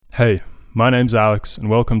Hey, my name's Alex, and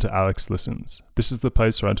welcome to Alex Listens. This is the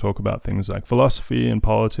place where I talk about things like philosophy and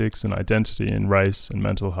politics and identity and race and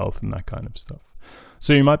mental health and that kind of stuff.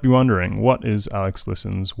 So you might be wondering, what is Alex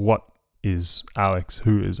Listens? What is Alex?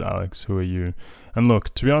 Who is Alex? Who are you? And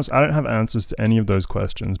look, to be honest, I don't have answers to any of those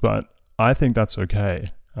questions, but I think that's okay.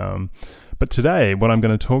 But today, what I'm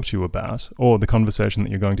going to talk to you about, or the conversation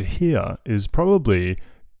that you're going to hear, is probably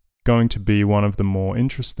going to be one of the more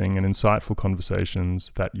interesting and insightful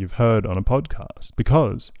conversations that you've heard on a podcast,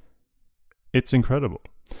 because it's incredible.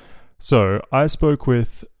 So I spoke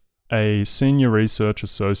with a senior research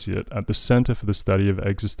associate at the Centre for the Study of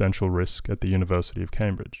Existential Risk at the University of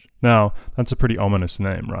Cambridge. Now, that's a pretty ominous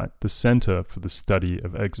name, right? The Centre for the Study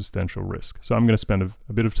of Existential Risk. So I'm going to spend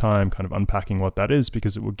a bit of time kind of unpacking what that is,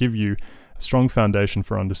 because it will give you a strong foundation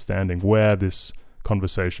for understanding where this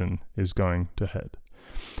conversation is going to head.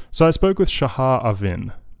 So I spoke with Shahar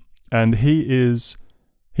Arvin, and he's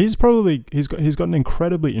got an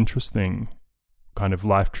incredibly interesting kind of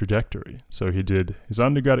life trajectory. So he did his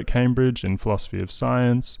undergrad at Cambridge in philosophy of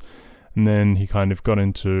science, and then he kind of got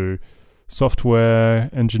into software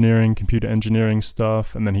engineering, computer engineering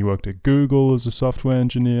stuff, and then he worked at Google as a software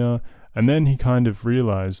engineer, and then he kind of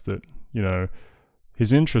realized that,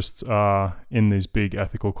 his interests are in these big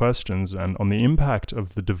ethical questions and on the impact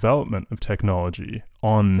of the development of technology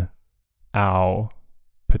on our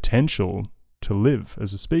potential to live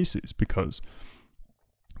as a species. Because,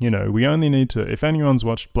 we only need to, if anyone's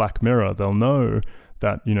watched Black Mirror, they'll know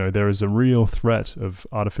that, there is a real threat of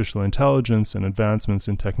artificial intelligence and advancements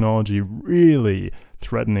in technology really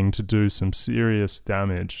threatening to do some serious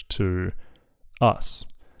damage to us.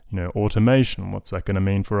 Automation, what's that going to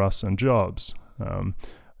mean for us and jobs?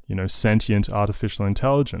 Sentient artificial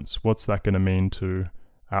intelligence. What's that going to mean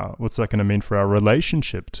for our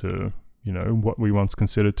relationship to, what we once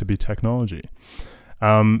considered to be technology?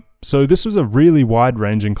 So this was a really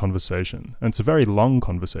wide-ranging conversation, and it's a very long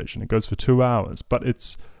conversation. It goes for 2 hours, but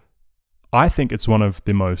I think it's one of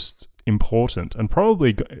the most important and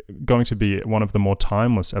probably going to be one of the more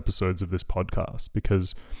timeless episodes of this podcast,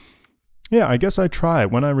 because I guess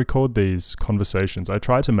when I record these conversations, I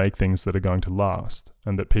try to make things that are going to last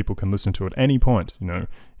and that people can listen to at any point,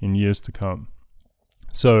 in years to come.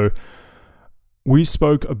 So we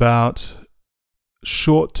spoke about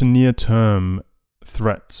short to near term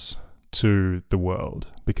threats to the world,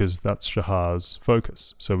 because that's Shahar's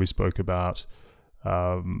focus. So we spoke about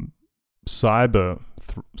cyber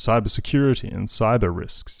security and cyber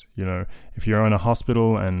risks. If you're in a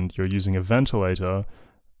hospital and you're using a ventilator,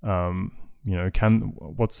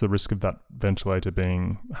 what's the risk of that ventilator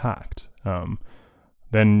being hacked?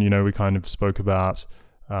 Then, we kind of spoke about,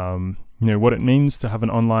 what it means to have an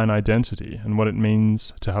online identity, and what it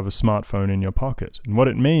means to have a smartphone in your pocket, and what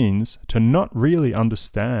it means to not really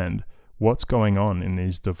understand what's going on in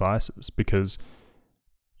these devices. Because,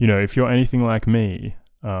 if you're anything like me,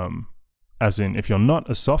 as in if you're not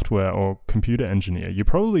a software or computer engineer, you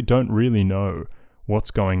probably don't really know what's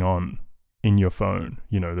going on in your phone.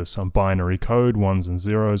 There's some binary code, ones and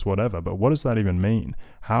zeros, whatever, but what does that even mean?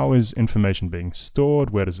 How is information being stored?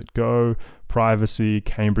 Where does it go? Privacy,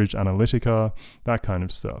 Cambridge Analytica, that kind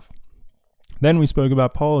of stuff. Then we spoke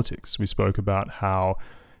about politics. We spoke about how,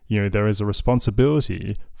 there is a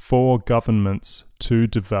responsibility for governments to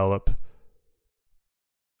develop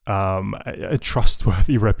a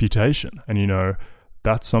trustworthy reputation. And,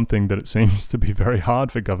 that's something that it seems to be very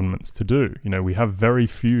hard for governments to do. We have very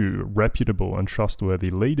few reputable and trustworthy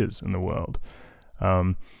leaders in the world.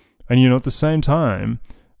 And, at the same time,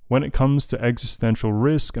 when it comes to existential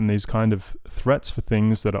risk and these kind of threats for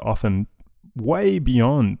things that are often way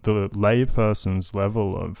beyond the layperson's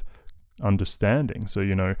level of understanding,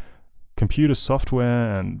 so, computer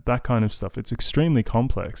software and that kind of stuff, it's extremely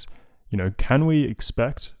complex. Can we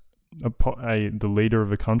expect the leader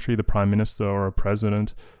of a country, the prime minister or a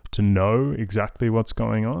president, to know exactly what's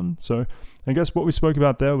going on? So I guess what we spoke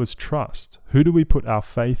about there was trust. Who do we put our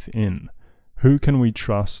faith in? Who can we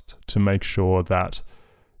trust to make sure that,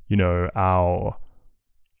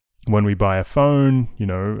 when we buy a phone,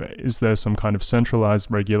 is there some kind of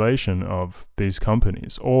centralized regulation of these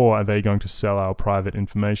companies? Or are they going to sell our private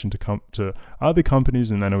information to other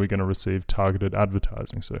companies, and then are we going to receive targeted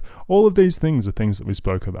advertising? So all of these things are things that we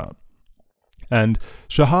spoke about. And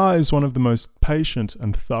Shahar is one of the most patient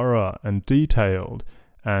and thorough and detailed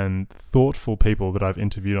and thoughtful people that I've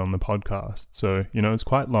interviewed on the podcast. So, it's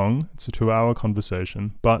quite long. It's a 2-hour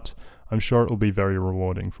conversation, but I'm sure it will be very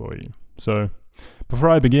rewarding for you. So before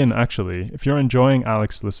I begin, actually, if you're enjoying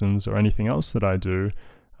Alex Listens or anything else that I do,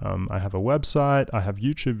 I have a website, I have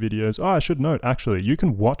YouTube videos. Oh, I should note, actually, you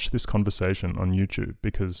can watch this conversation on YouTube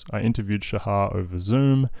because I interviewed Shahar over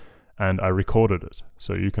Zoom and I recorded it.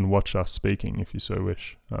 So you can watch us speaking if you so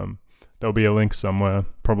wish. There'll be a link somewhere,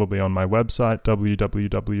 probably on my website,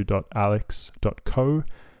 www.alex.co,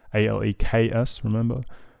 ALEKS, remember?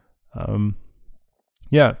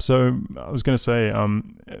 Yeah, so I was going to say,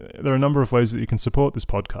 there are a number of ways that you can support this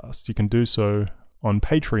podcast. You can do so on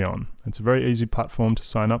Patreon. It's a very easy platform to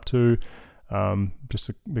sign up to,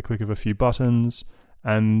 just the click of a few buttons.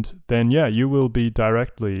 And then, yeah, you will be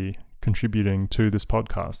directly contributing to this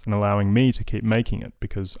podcast and allowing me to keep making it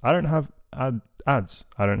because I don't have ads.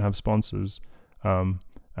 I don't have sponsors. And,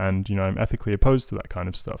 I'm ethically opposed to that kind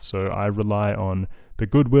of stuff. So I rely on the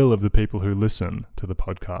goodwill of the people who listen to the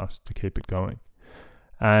podcast to keep it going.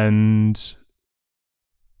 And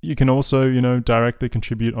you can also, directly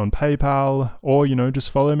contribute on PayPal or,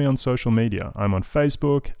 just follow me on social media. I'm on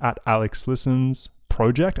Facebook at Alex Listens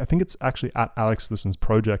Project. I think it's actually at Alex Listens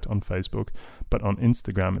Project on Facebook, but on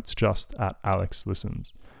Instagram, it's just at Alex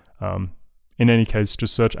Listens. In any case,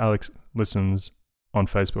 just search Alex Listens on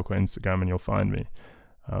Facebook or Instagram and you'll find me.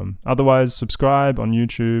 Otherwise, subscribe on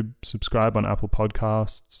YouTube, subscribe on Apple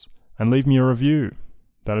Podcasts, and leave me a review.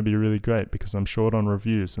 That'd be really great because I'm short on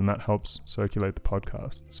reviews and that helps circulate the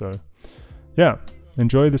podcast. So, yeah,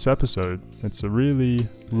 enjoy this episode. It's a really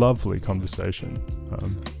lovely conversation.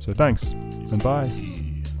 So thanks and bye.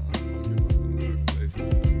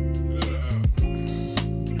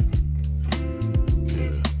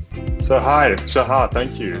 So hi, Shahar,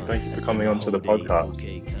 thank you. Thank you for coming onto the podcast.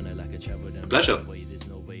 Pleasure.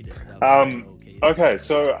 Okay,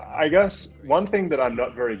 so I guess one thing that I'm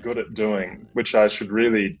not very good at doing, which I should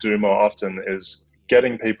really do more often, is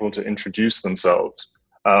getting people to introduce themselves.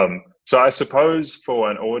 So I suppose for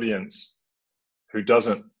an audience who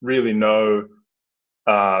doesn't really know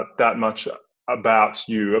that much about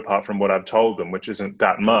you, apart from what I've told them, which isn't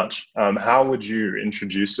that much, how would you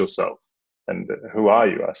introduce yourself? And who are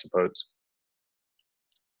you, I suppose?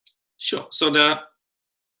 Sure. So the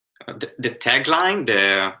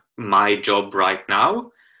tagline, my job right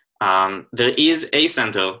now, there is a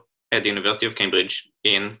center at the University of Cambridge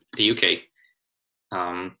in the UK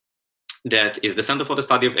that is the Center for the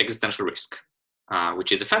Study of Existential Risk,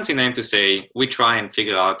 which is a fancy name to say we try and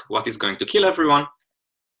figure out what is going to kill everyone,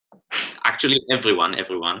 actually everyone,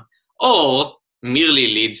 or merely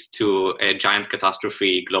leads to a giant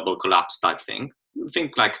catastrophe, global collapse type thing.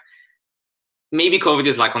 Think like maybe COVID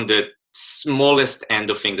is like on the smallest end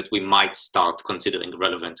of things that we might start considering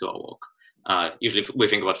relevant to our work. Usually we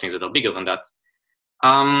think about things that are bigger than that.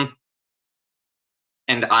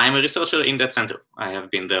 And I'm a researcher in that center. I have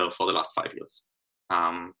been there for the last 5 years.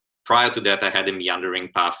 Prior to that, I had a meandering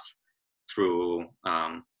path through,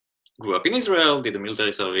 grew up in Israel, did the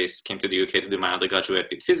military service, came to the UK to do my undergraduate,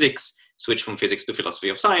 did physics, switched from physics to philosophy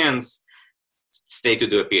of science, stayed to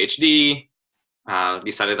do a PhD,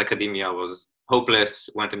 decided academia was hopeless,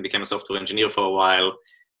 went and became a software engineer for a while.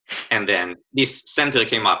 And then this center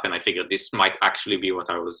came up and I figured this might actually be what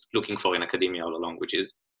I was looking for in academia all along, which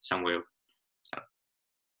is somewhere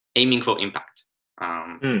aiming for impact.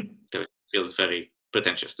 It feels very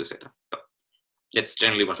pretentious to say that, but that's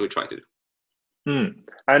generally what we try to do.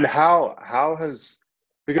 And how has,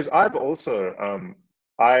 because I've also,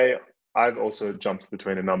 I've also jumped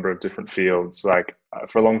between a number of different fields. Like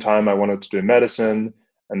for a long time, I wanted to do medicine,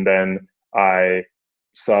 and then I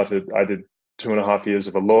did 2.5 years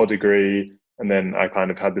of a law degree, and then I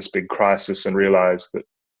kind of had this big crisis and realized that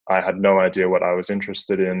I had no idea what I was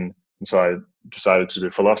interested in, and so I decided to do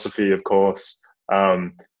philosophy, of course.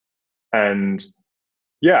 And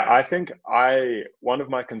yeah, I think one of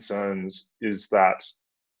my concerns is that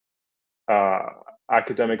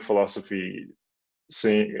academic philosophy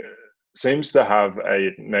seems to have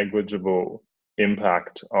a negligible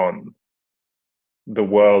impact on the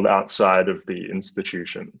world outside of the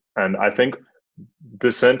institution. And I think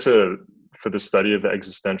the Center for the Study of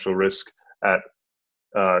Existential Risk at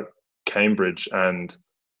Cambridge and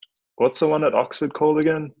what's the one at Oxford called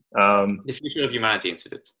again? The Future of Humanity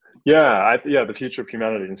Institute. Yeah, the Future of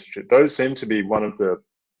Humanity Institute. Those seem to be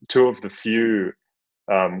two of the few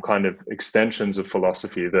kind of extensions of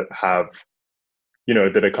philosophy that have,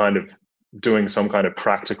 that are kind of doing some kind of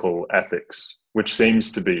practical ethics, which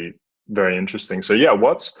seems to be very interesting. So yeah,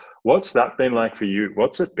 what's that been like for you?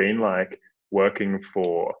 What's it been like working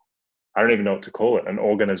for, I don't even know what to call it, an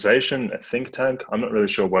organization, a think tank? I'm not really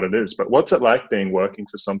sure what it is, but what's it like working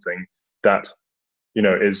for something that,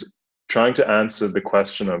 is trying to answer the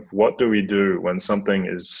question of what do we do when something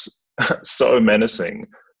is so menacing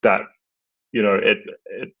that, it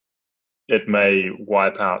it may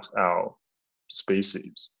wipe out our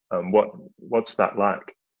species. What's that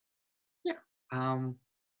like? Yeah.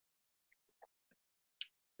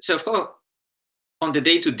 So of course, on the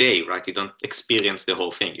day-to-day, right, you don't experience the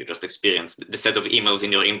whole thing. You just experience the set of emails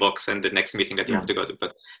in your inbox and the next meeting that you have to go to.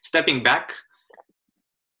 But stepping back,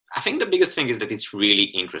 I think the biggest thing is that it's really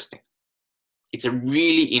interesting. It's a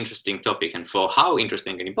really interesting topic. And for how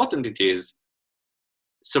interesting and important it is,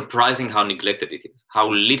 surprising how neglected it is, how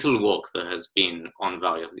little work there has been on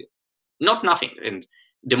various, not nothing. And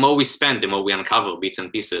the more we spend, the more we uncover bits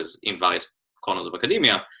and pieces in various corners of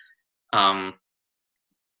academia.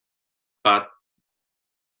 But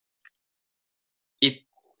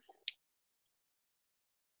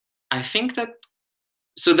I think that,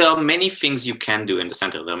 so there are many things you can do in the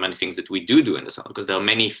center. There are many things that we do in the center, because there are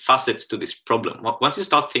many facets to this problem. Once you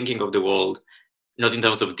start thinking of the world, not in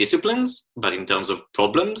terms of disciplines, but in terms of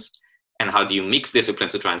problems, and how do you mix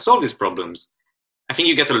disciplines to try and solve these problems, I think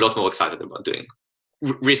you get a lot more excited about doing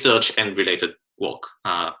research and related work.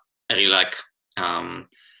 I really like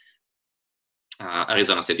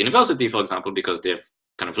Arizona State University, for example, because they've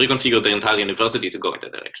kind of reconfigured their entire university to go in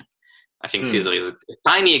that direction. I think CSER is a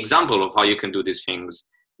tiny example of how you can do these things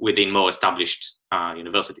within more established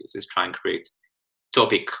universities, is try and create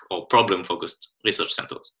topic or problem-focused research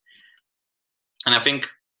centers. And I think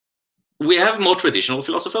we have more traditional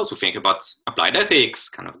philosophers who think about applied ethics,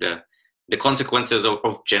 kind of the consequences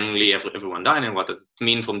of generally everyone dying and what does it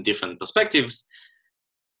mean from different perspectives.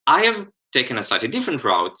 I have taken a slightly different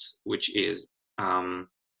route, which is, I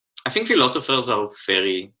think philosophers are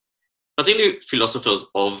very, particularly philosophers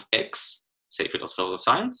of X, say philosophers of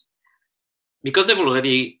science, because they've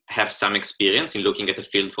already have some experience in looking at a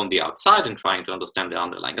field from the outside and trying to understand the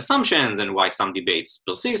underlying assumptions and why some debates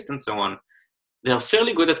persist and so on. They're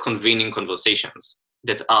fairly good at convening conversations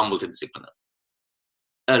that are multidisciplinary.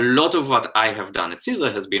 A lot of what I have done at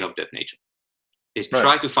CSER has been of that nature, is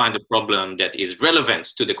try to find a problem that is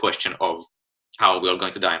relevant to the question of how we are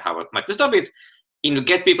going to die and how might we stop it, and to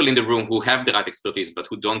get people in the room who have the right expertise but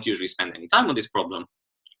who don't usually spend any time on this problem,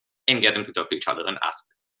 and get them to talk to each other and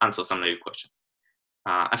answer some naive questions.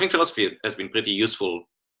 I think philosophy has been pretty useful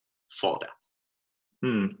for that.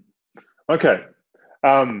 Okay.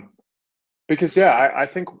 Because I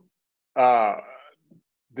think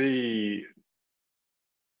the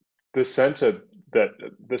center that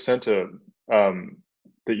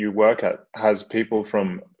you work at has people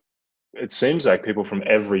from, it seems like people from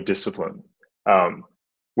every discipline,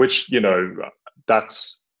 which, you know,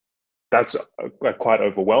 that's quite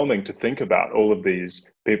overwhelming to think about, all of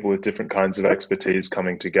these people with different kinds of expertise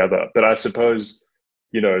coming together. But I suppose,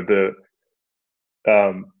 you know, the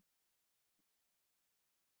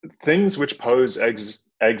things which pose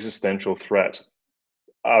existential threat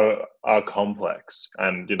are complex,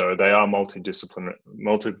 and, you know, they are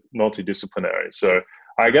multidisciplinary. So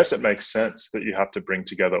I guess it makes sense that you have to bring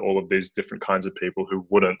together all of these different kinds of people who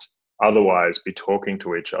wouldn't otherwise be talking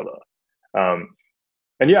to each other.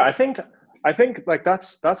 And yeah, I think like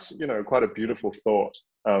that's you know, quite a beautiful thought,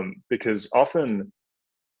 because often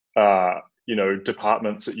you know,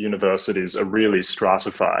 departments at universities are really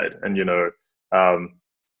stratified, and, you know,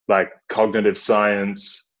 like cognitive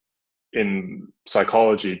science in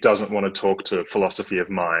psychology doesn't want to talk to philosophy of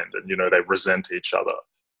mind, and, you know, they resent each other.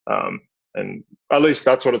 And at least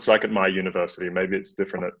that's what it's like at my university. Maybe it's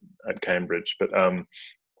different at Cambridge, but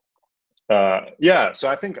yeah. So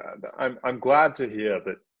I think I'm glad to hear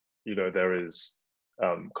that, you know, there is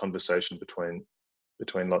conversation between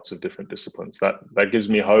lots of different disciplines. That gives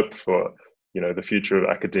me hope for, you know, the future of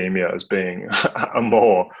academia as being a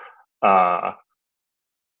more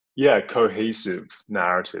cohesive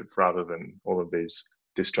narrative rather than all of these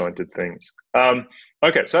disjointed things.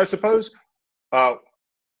 Okay, so I suppose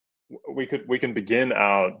we can begin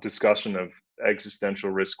our discussion of existential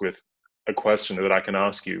risk with a question that I can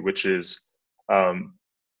ask you, which is,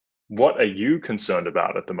 what are you concerned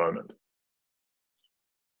about at the moment?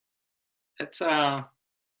 That's a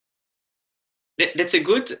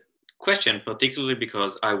good question, particularly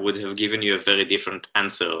because I would have given you a very different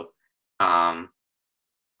answer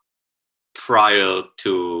prior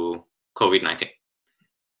to COVID-19.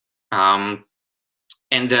 And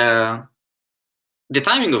the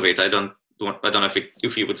timing of it, I don't know if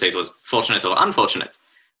you would say it was fortunate or unfortunate,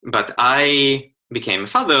 but I became a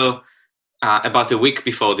father about a week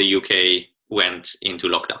before the UK went into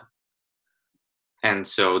lockdown. And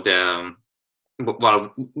so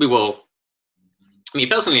me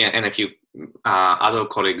personally and a few other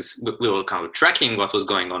colleagues, we were kind of tracking what was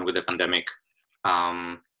going on with the pandemic.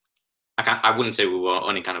 I wouldn't say we were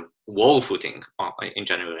on any kind of war footing in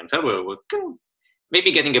January and February. We were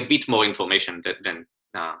maybe getting a bit more information than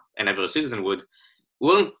an average citizen would,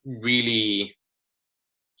 weren't really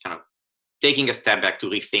kind of taking a step back to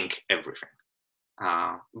rethink everything.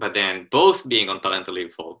 But then both being on parental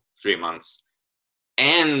leave for 3 months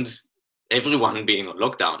and everyone being on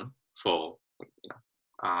lockdown for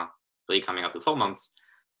 3 coming up to 4 months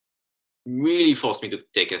really forced me to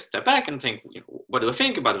take a step back and think, what do I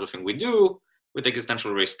think about everything we do with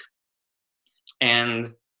existential risk?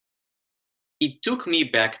 And it took me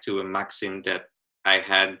back to a maxim that I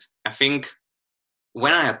had, I think,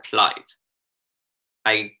 when I applied.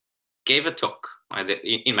 I gave a talk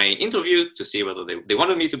in my interview to see whether they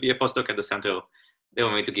wanted me to be a postdoc at the center. They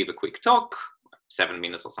wanted me to give a quick talk, 7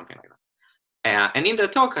 minutes or something like that. And in the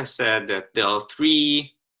talk, I said that there are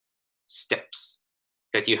 3 steps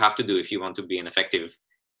that you have to do if you want to be an effective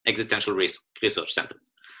existential risk research center.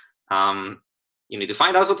 You need to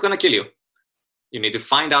find out what's going to kill you. You need to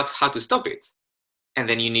find out how to stop it. And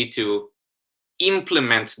then you need to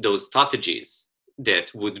implement those strategies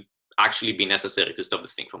that would actually be necessary to stop the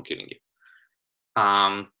thing from killing you.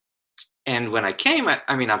 And when I came,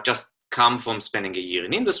 I've just come from spending a year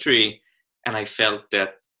in industry, and I felt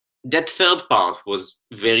that that third part was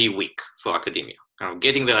very weak for academia.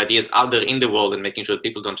 Getting their ideas out there in the world and making sure that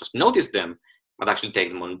people don't just notice them, but actually take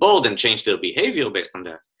them on board and change their behavior based on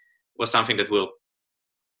that was something that we're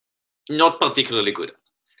not particularly good at.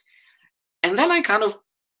 And then I kind of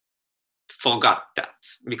forgot that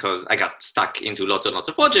because I got stuck into lots and lots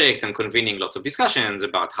of projects and convening lots of discussions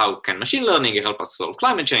about how can machine learning help us solve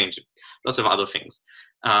climate change, lots of other things.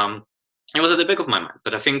 It was at the back of my mind,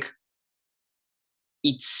 but I think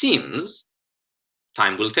it seems,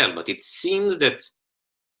 time will tell, but it seems that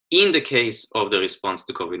in the case of the response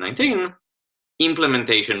to COVID-19,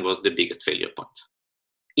 implementation was the biggest failure point.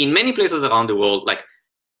 In many places around the world, like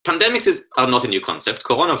pandemics are not a new concept.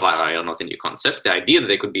 Coronavirus are not a new concept. The idea that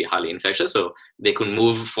they could be highly infectious, so they could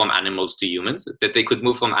move from animals to humans, that they could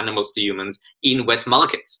move from animals to humans in wet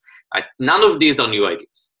markets. None of these are new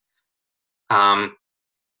ideas.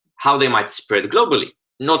 How they might spread globally,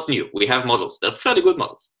 not new. We have models. They're fairly good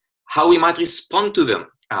models. How we might respond to them,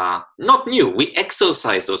 not new. We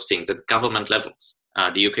exercise those things at government levels.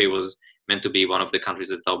 The UK was meant to be one of the countries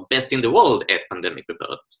that are best in the world at pandemic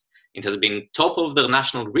preparedness. It has been top of their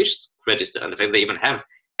national risk register, and the fact they even have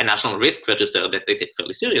a national risk register that they take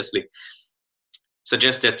fairly seriously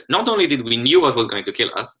suggests that not only did we knew what was going to kill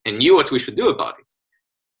us and knew what we should do about it,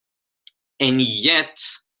 and yet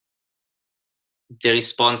the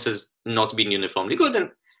response has not been uniformly good. And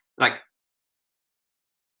like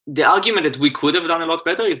the argument that we could have done a lot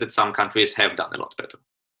better is that some countries have done a lot better,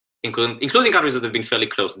 including countries that have been fairly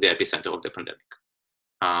close to the epicenter of the pandemic.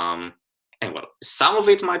 And well, some of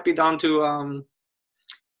it might be down to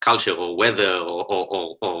culture or weather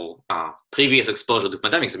or previous exposure to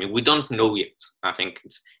pandemics. I mean, we don't know yet. I think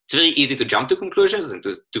it's very easy to jump to conclusions and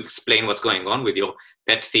to explain what's going on with your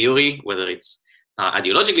pet theory, whether it's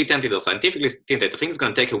ideologically tinted or scientifically tinted. I think it's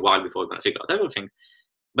going to take a while before we're going to figure out everything.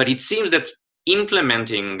 But it seems that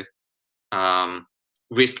implementing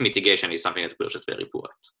risk mitigation is something that we're just very poor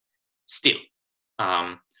at still.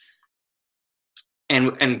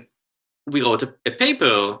 And we wrote a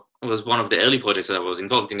paper. It was one of the early projects that I was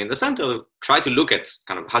involved in the center, try to look at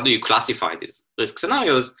kind of how do you classify these risk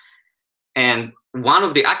scenarios. And one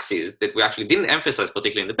of the axes that we actually didn't emphasize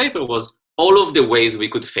particularly in the paper was all of the ways we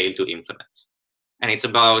could fail to implement. And it's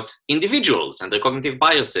about individuals and their cognitive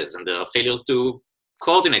biases and their failures to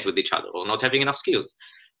coordinate with each other or not having enough skills.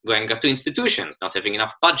 Going up to institutions, not having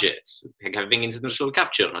enough budgets, having institutional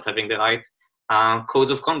capture, not having the right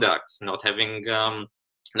codes of conduct, not having the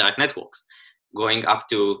right networks. Going up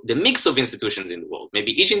to the mix of institutions in the world.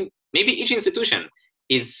 Maybe each institution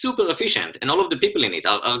is super efficient and all of the people in it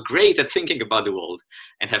are great at thinking about the world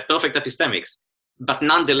and have perfect epistemics, but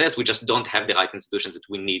nonetheless, we just don't have the right institutions that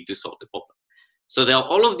we need to solve the problem. So there are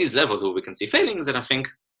all of these levels where we can see failings, and I think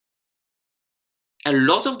a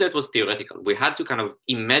lot of that was theoretical. We had to kind of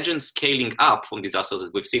imagine scaling up from disasters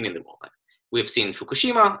that we've seen in the world. We've seen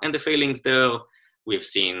Fukushima and the failings there. We've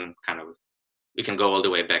seen we can go all the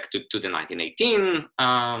way back to the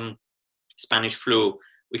 1918 Spanish flu.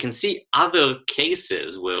 We can see other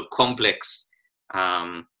cases where complex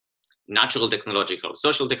natural technological,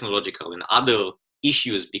 social technological, and other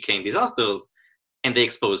issues became disasters, and they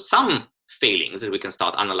expose some failings that we can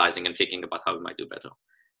start analyzing and thinking about how we might do better.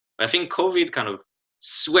 But I think COVID kind of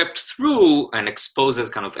swept through and exposes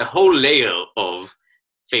kind of a whole layer of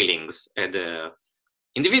failings at the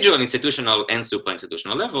individual, institutional, and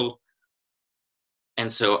super-institutional level. And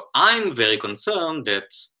so I'm very concerned that,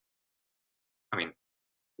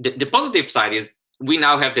 the positive side is we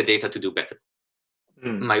now have the data to do better.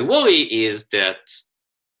 My worry is that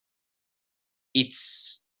it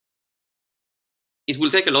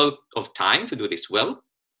will take a lot of time to do this well.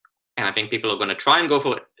 And I think people are going to try and go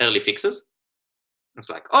for early fixes. It's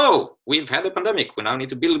like, oh, we've had a pandemic. We now need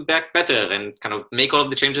to build back better and kind of make all of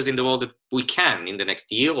the changes in the world that we can in the next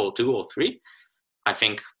year or 2 or 3. I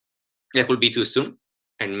think that will be too soon,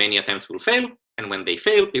 and many attempts will fail. And when they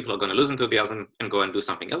fail, people are going to lose enthusiasm and go and do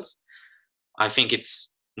something else. I think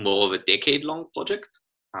it's more of a decade-long project,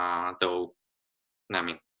 though. I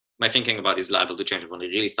mean, my thinking about it is liable to change when I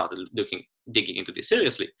really started digging into this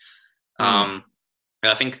seriously. I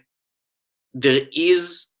think there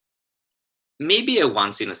is maybe a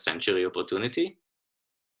once-in-a-century opportunity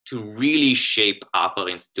to really shape up our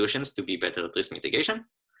institutions to be better at risk mitigation.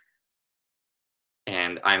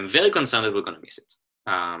 And I'm very concerned that we're going to miss it.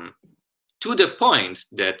 To the point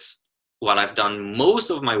that while I've done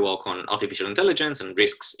most of my work on artificial intelligence and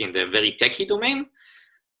risks in the very techy domain,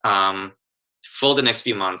 for the next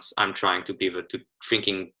few months, I'm trying to pivot to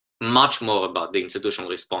thinking much more about the institutional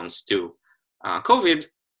response to COVID,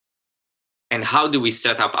 and how do we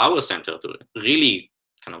set up our center to really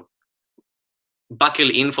kind of buckle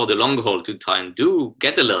in for the long haul to try and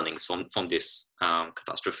get the learnings from this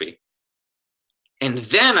catastrophe. And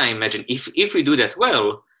then I imagine if we do that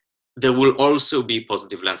well, there will also be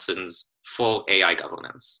positive lessons for AI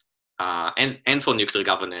governance, and for nuclear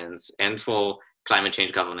governance, and for climate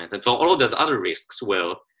change governance, and for all of those other risks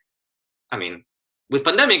where, I mean, with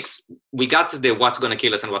pandemics, we got the what's going to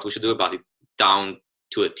kill us and what we should do about it down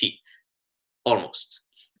to a T, almost.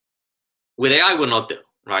 With AI, we're not there,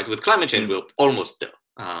 right? With climate change, we're almost there.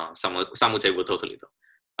 Some would say we're totally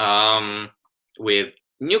there. With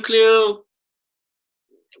nuclear,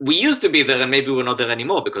 we used to be there, and maybe we're not there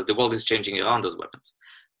anymore because the world is changing around those weapons.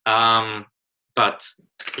 But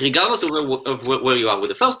regardless of where you are with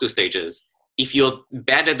the first 2 stages, if you're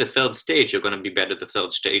bad at the 3rd stage, you're going to be bad at the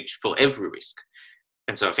 3rd stage for every risk.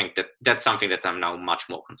 And so I think that's something that I'm now much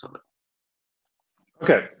more concerned about.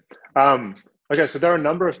 Okay. Okay, so there are a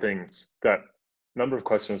number of questions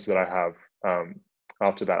that I have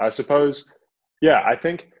after that. I suppose, yeah, I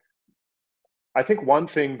think one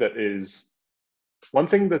thing that's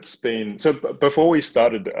been, so before we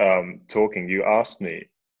started talking, you asked me,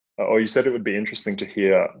 or you said it would be interesting to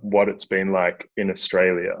hear what it's been like in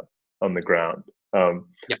Australia on the ground.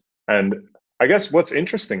 Yeah. And I guess what's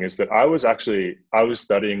interesting is that I was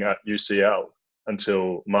studying at UCL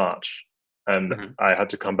until March, and I had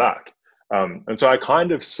to come back. And so I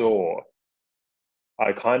kind of saw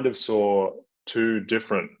 2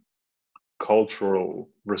 different cultural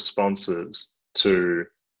responses to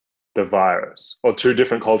the virus, or 2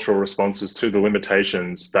 different cultural responses to the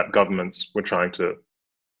limitations that governments were trying to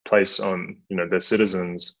place on, their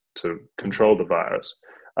citizens to control the virus.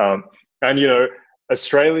 And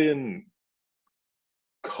Australian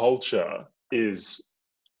culture is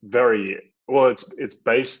very well. It's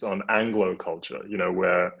based on Anglo culture,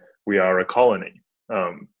 where we are a colony,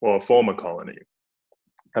 or a former colony,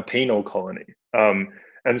 a penal colony,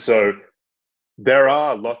 and so there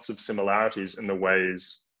are lots of similarities in the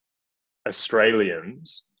ways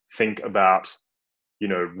Australians think about,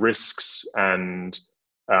 risks and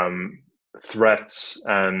threats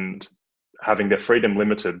and having their freedom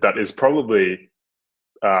limited. That is probably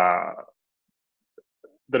a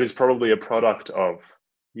product of,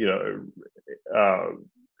 the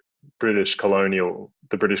British colonial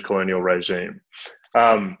regime.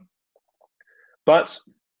 But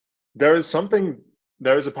there is a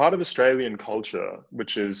part of Australian culture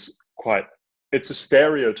which is it's a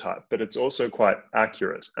stereotype, but it's also quite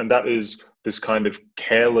accurate. And that is this kind of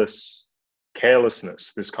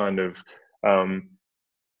carelessness, this kind of,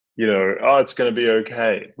 it's going to be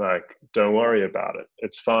okay. Like, don't worry about it.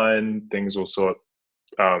 It's fine. Things will sort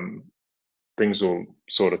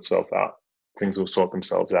itself out. Things will sort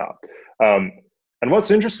themselves out. And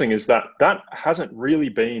what's interesting is that hasn't really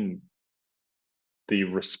been the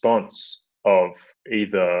response of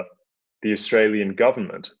either the Australian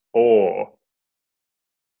government or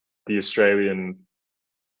the Australian.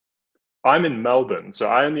 I'm in Melbourne,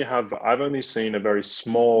 so I've only seen a very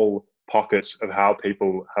small pocket of how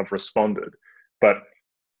people have responded. But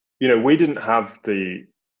we didn't have the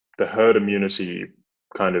herd immunity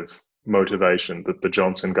kind of motivation that the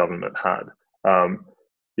Johnson government had.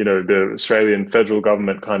 The Australian federal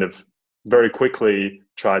government kind of very quickly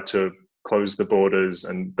tried to close the borders,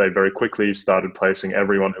 and they very quickly started placing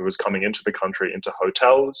everyone who was coming into the country into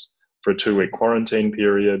hotels for a 2-week quarantine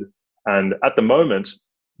period. And at the moment,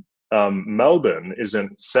 Melbourne is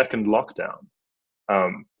in 2nd lockdown.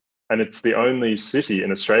 And it's the only city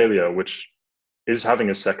in Australia which is having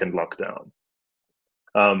a 2nd lockdown.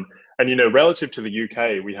 And relative to the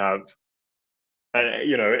UK, we have,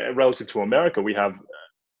 relative to America, we have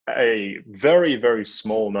a very, very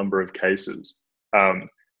small number of cases.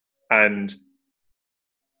 And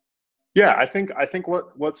yeah, I think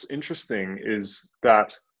what's interesting is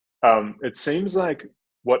that it seems like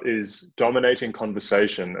what is dominating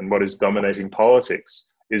conversation and what is dominating politics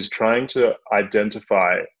is trying to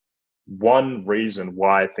identify one reason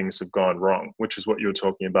why things have gone wrong, which is what you were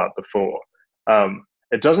talking about before.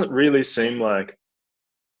 It doesn't really seem like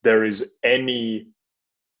there is any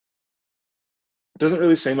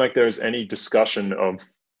discussion of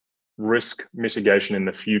risk mitigation in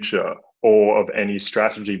the future or of any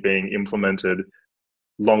strategy being implemented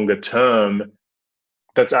longer term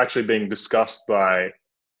that's actually being discussed by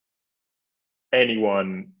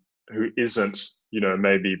anyone who isn't,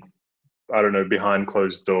 maybe, I don't know, behind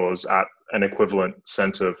closed doors at an equivalent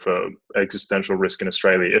center for existential risk in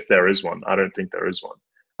Australia, if there is one. I don't think there is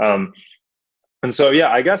one. And so, yeah,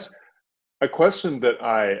 I guess a question that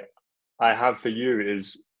I have for you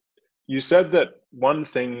is, you said that one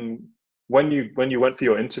thing, when you went for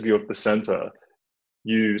your interview at the center,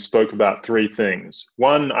 you spoke about three things.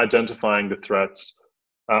 One, identifying the threats.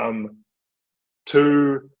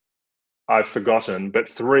 Two, I've forgotten, but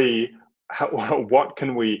three, what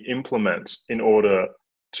can we implement in order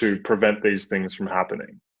to prevent these things from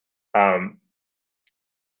happening?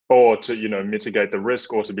 Or to, mitigate the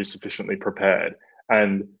risk, or to be sufficiently prepared.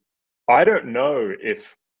 And I don't know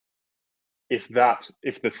if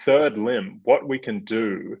the third limb, what we can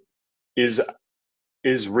do, is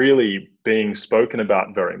really being spoken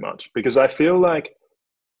about very much, because I feel like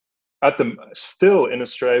still in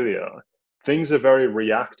Australia, things are very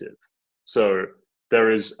reactive. So there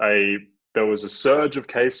was a surge of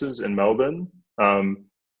cases in Melbourne.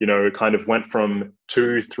 It kind of went from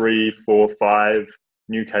 2, 3, 4, 5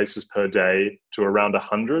 new cases per day to around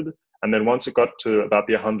 100. And then once it got to about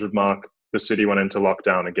the 100 mark, the city went into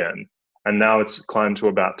lockdown again. And now it's climbed to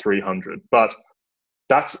about 300. But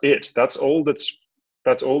that's it. That's all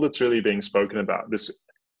that's really being spoken about.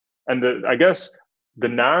 I guess the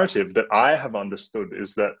narrative that I have understood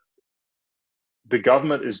is that the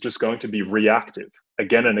government is just going to be reactive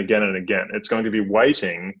again and again and again. It's going to be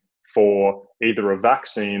waiting for either a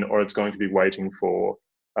vaccine, or it's going to be waiting for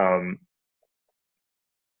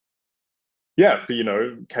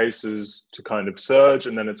cases to kind of surge,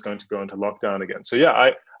 and then it's going to go into lockdown again. So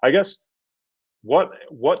yeah, I guess what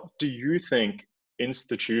do you think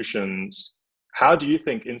how do you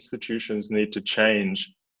think institutions need to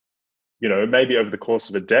change, maybe over the course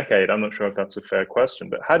of a decade? I'm not sure if that's a fair question,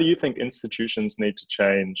 but how do you think institutions need to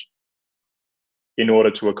change in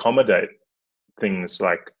order to accommodate things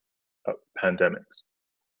like pandemics?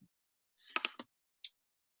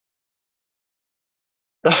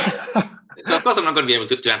 So of course I'm not going to be able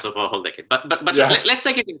to answer for a whole decade, but yeah. Let's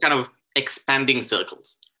take it in kind of expanding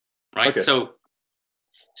circles, right? Okay. So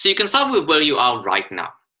you can start with where you are right now,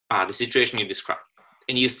 the situation you described,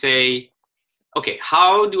 and you say, okay,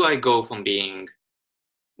 how do I go from being,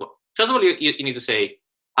 well, first of all, you need to say,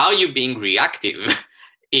 are you being reactive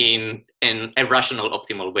in an irrational,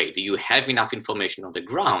 optimal way? Do you have enough information on the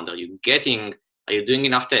ground? Are you doing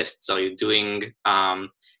enough tests? Are you doing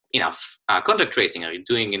enough contact tracing? Are you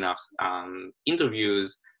doing enough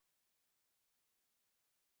interviews?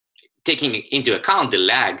 Taking into account the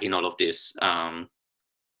lag in all of this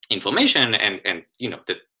information, and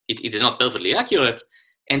that it is not perfectly accurate,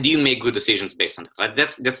 and do you make good decisions based on that? Right?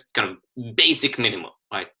 That's kind of basic minimum,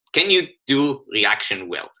 right? Can you do reaction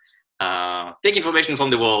well? Take information from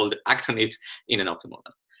the world, act on it in an optimal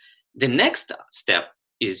way. The next step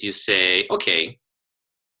is you say, okay,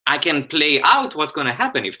 I can play out what's going to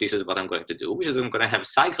happen if this is what I'm going to do, which is I'm going to have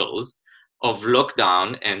cycles of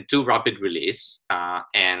lockdown and too rapid release,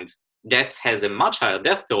 and that has a much higher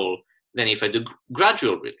death toll than if I do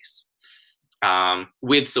gradual release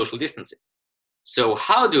with social distancing. So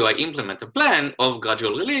how do I implement a plan of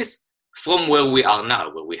gradual release from where we are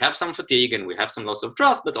now, where we have some fatigue and we have some loss of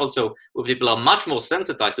trust, but also where people are much more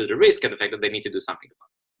sensitized to the risk and the fact that they need to do something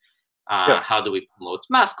about it? How do we promote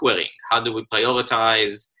mask wearing? How do we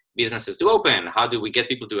prioritize businesses to open? How do we get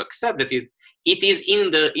people to accept that it is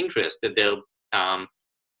in their interest that their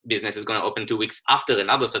business is going to open 2 weeks after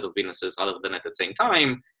another set of businesses rather than at the same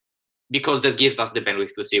time, because that gives us the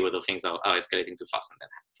bandwidth to see whether things are escalating too fast and then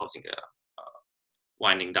forcing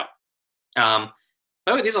winding down. By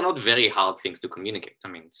the way, these are not very hard things to communicate. I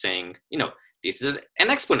mean, saying, this is an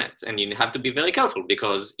exponent, and you have to be very careful,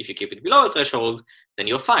 because if you keep it below a threshold, then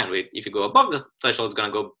you're fine. If you go above the threshold, it's going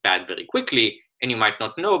to go bad very quickly, and you might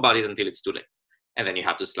not know about it until it's too late. And then you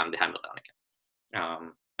have to slam the hammer down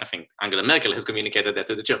again. I think Angela Merkel has communicated that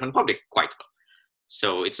to the German public quite well.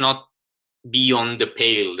 So it's not beyond the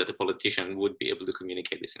pale that a politician would be able to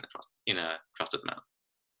communicate this in a trusted manner.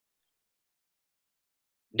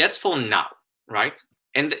 That's for now, right?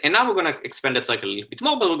 And now we're going to expand that cycle a little bit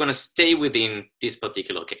more, but we're going to stay within this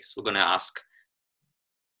particular case. We're going to ask,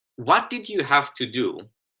 what did you have to do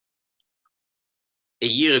a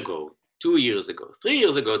year ago, 2 years ago, 3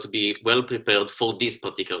 years ago to be well prepared for this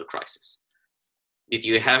particular crisis? Did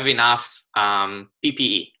you have enough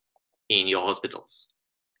PPE in your hospitals?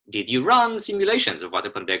 Did you run simulations of what a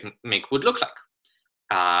pandemic would look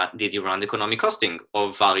like? Did you run economic costing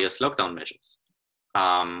of various lockdown measures?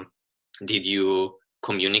 Did you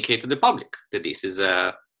communicate to the public that this is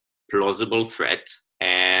a plausible threat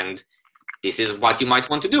and this is what you might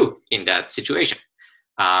want to do in that situation?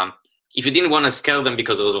 If you didn't want to scare them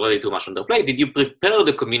because there was already too much on their plate, did you prepare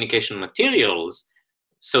the communication materials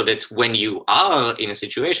so that when you are in a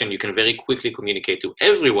situation, you can very quickly communicate to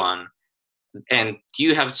everyone? And do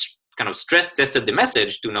you have kind of stress tested the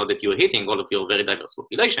message to know that you're hitting all of your very diverse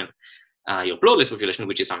population, your pluralist population,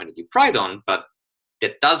 which is something that you pride on, but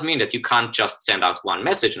that does mean that you can't just send out one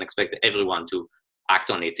message and expect everyone to act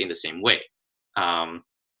on it in the same way.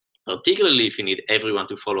 Particularly if you need everyone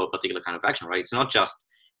to follow a particular kind of action, right? It's not just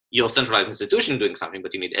your centralized institution doing something,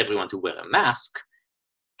 but you need everyone to wear a mask.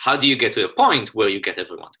 How do you get to a point where you get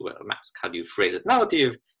everyone to wear a mask? How do you phrase that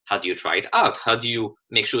narrative? How do you try it out? How do you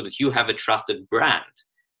make sure that you have a trusted brand,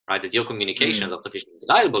 right? That your communications are sufficiently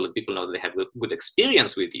reliable, that people know that they have a good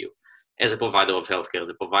experience with you as a provider of healthcare, as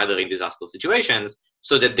a provider in disaster situations,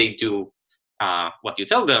 so that they do what you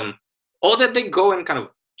tell them, or that they go and kind of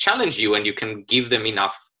challenge you and you can give them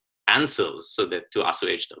enough answers so that to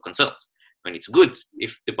assuage their concerns. When it's good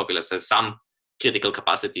if the populace has some critical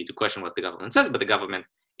capacity to question what the government says, but the government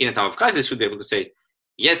in a time of crisis should be able to say,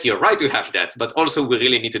 yes, you're right to have that, but also we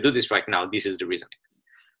really need to do this right now. This is the reasoning.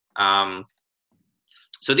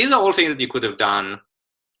 So these are all things that you could have done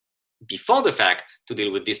before the fact to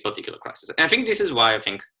deal with this particular crisis. And I think this is why I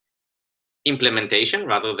think implementation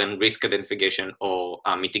rather than risk identification or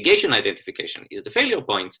mitigation identification is the failure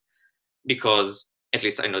point, because at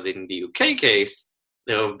least I know that in the UK case,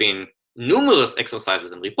 there have been numerous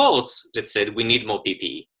exercises and reports that said we need more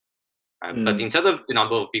PPE. But instead of the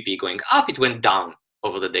number of PPE going up, it went down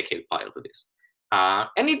over the decade prior to this.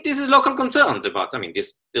 And this is local concerns about,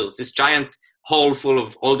 there's this giant hole full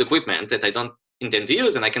of old equipment that I don't intend to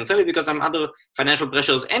use, and I can sell it because I'm under financial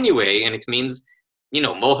pressures anyway, and it means,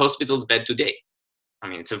 more hospitals bed today.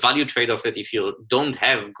 It's a value trade-off that if you don't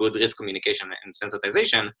have good risk communication and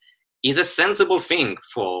sensitization, is a sensible thing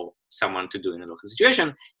for someone to do in a local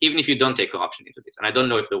situation, even if you don't take corruption into this. And I don't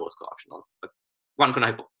know if there was corruption or not, but one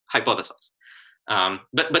can hypothesize.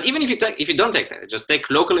 But even if you don't take that, just take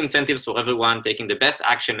local incentives for everyone taking the best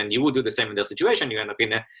action, and you would do the same in their situation, you end up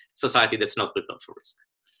in a society that's not prepared for risk.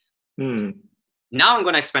 Now I'm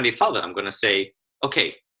going to expand it further. I'm going to say,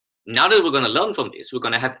 okay, now that we're going to learn from this, we're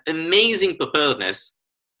going to have amazing preparedness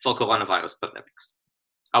for coronavirus pandemics.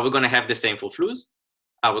 Are we going to have the same for flus?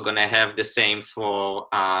 Are we going to have the same for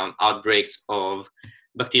outbreaks of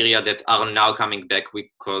bacteria that are now coming back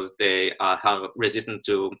because they are resistant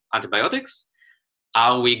to antibiotics?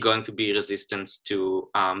 Are we going to be resistant to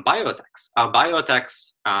bioattacks? Are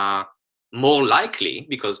bioattacks more likely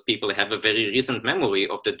because people have a very recent memory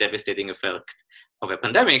of the devastating effect of a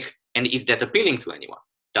pandemic? And is that appealing to anyone?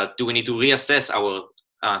 Do we need to reassess our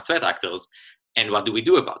threat actors? And what do we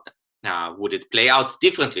do about them? Would it play out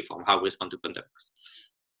differently from how we respond to pandemics?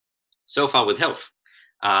 So far with health,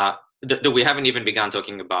 we haven't even begun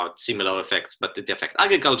talking about similar effects, but that affect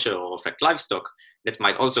agriculture or affect livestock that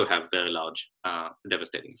might also have very large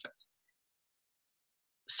devastating effects.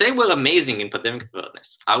 Say we're amazing in pandemic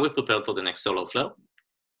preparedness. Are we prepared for the next solar flare?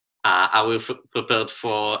 Are we prepared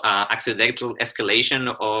for accidental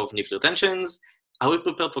escalation of nuclear tensions? Are we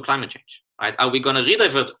prepared for climate change? Right? Are we going to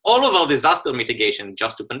redivert all of our disaster mitigation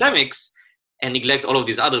just to pandemics and neglect all of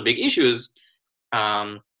these other big issues?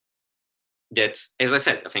 That, as I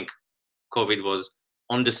said, I think COVID was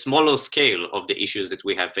on the smaller scale of the issues that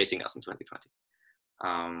we have facing us in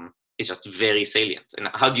 2020. It's just very salient. And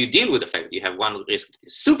how do you deal with the fact that you have one risk that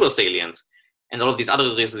is super salient and all of these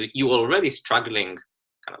other risks that you're already struggling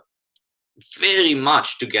kind of very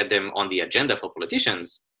much to get them on the agenda for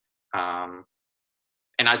politicians? And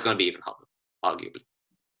now it's going to be even harder, arguably.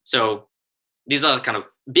 So these are kind of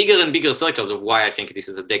bigger and bigger circles of why I think this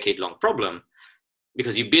is a decade-long problem,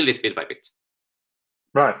 because you build it bit by bit.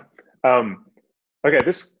 Right. Okay.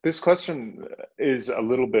 This question is a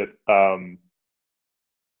little bit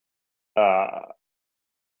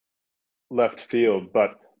left field,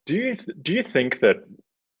 but do you think that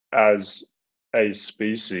as a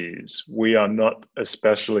species, we are not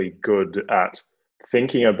especially good at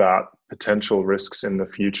thinking about potential risks in the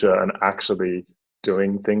future and actually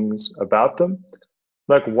doing things about them.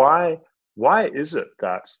 Like, why is it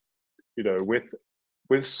that,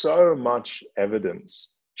 with so much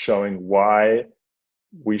evidence showing why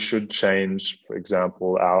we should change, for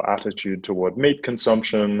example, our attitude toward meat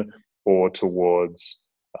consumption, or towards,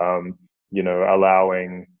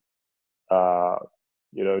 allowing,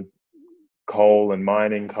 coal and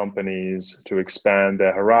mining companies to expand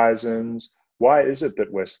their horizons. Why is it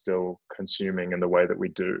that we're still consuming in the way that we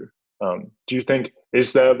do? Do you think,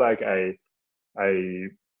 is there like do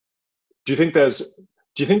you think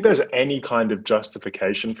there's any kind of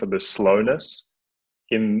justification for the slowness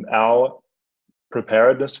in our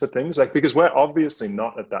preparedness for things? Like, because we're obviously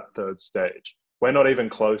not at that third stage. We're not even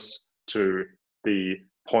close to the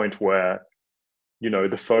point where,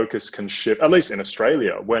 the focus can shift. At least in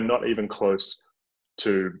Australia, we're not even close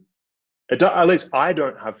to, at least I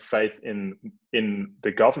don't have faith in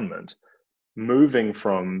the government moving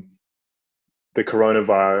from the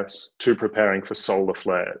coronavirus to preparing for solar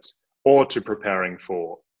flares, or to preparing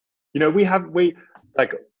for,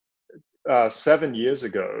 7 years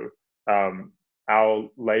ago, our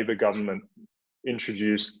Labor government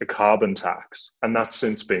introduced a carbon tax, and that's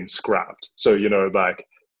since been scrapped. So,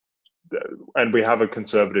 and we have a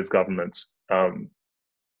conservative government in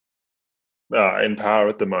power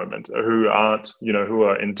at the moment who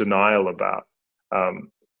are in denial about,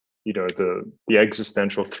 the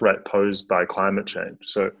existential threat posed by climate change.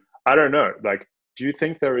 So I don't know, like, do you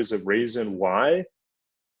think there is a reason why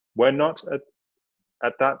we're not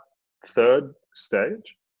at that third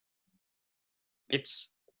stage?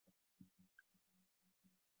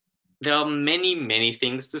 There are many, many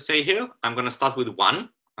things to say here. I'm going to start with one.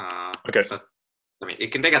 Okay. But,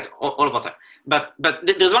 it can take out all of our time. But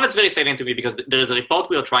there's one that's very salient to me, because there is a report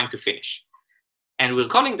we are trying to finish. And we're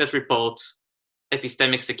calling that report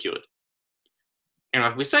Epistemic Security. And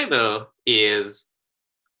what we say there is,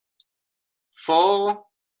 for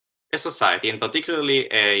a society, and particularly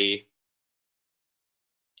a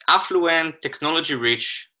affluent,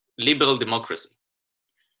 technology-rich, liberal democracy,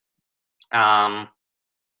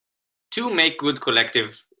 to make good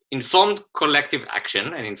informed collective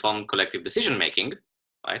action and informed collective decision-making,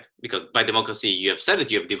 right? Because by democracy, you have said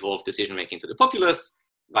that you have devolved decision-making to the populace.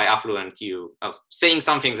 By affluent, you are saying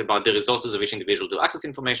some things about the resources of each individual to access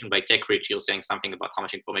information. By tech-rich, you're saying something about how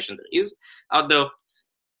much information there is out there.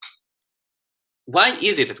 Why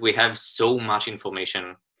is it that we have so much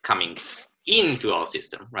information coming into our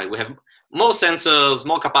system, right? We have more sensors,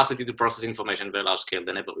 more capacity to process information at very large scale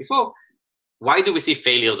than ever before. Why do we see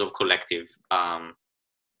failures of collective action,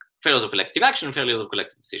 failures of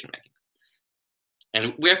collective decision-making?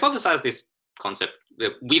 And we hypothesize this concept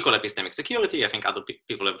that we call epistemic security. I think other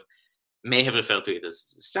people may have referred to it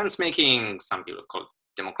as sense-making. Some people call it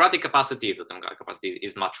democratic capacity. The democratic capacity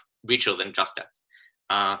is much richer than just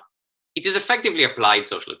that. It is effectively applied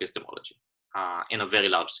social epistemology in a very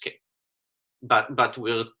large scale. But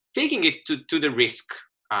we're taking it to the risk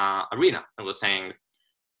arena, and we're saying,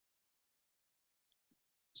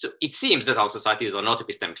 so it seems that our societies are not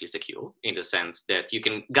epistemically secure, in the sense that you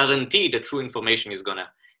can guarantee that true information is going to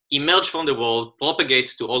emerge from the world,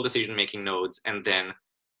 propagate to all decision-making nodes, and then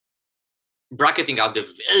bracketing out the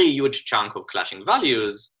very huge chunk of clashing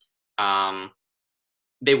values,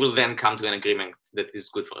 they will then come to an agreement that is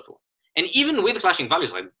good for everyone. And even with clashing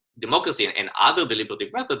values, like democracy and other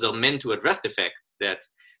deliberative methods are meant to address the fact that,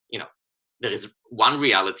 there is one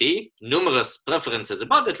reality, numerous preferences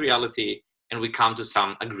about that reality, and we come to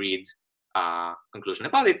some agreed conclusion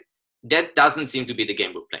about it. That doesn't seem to be the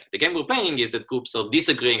game we're playing. The game we're playing is that groups are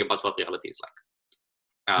disagreeing about what reality is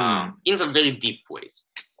like, in some very deep ways.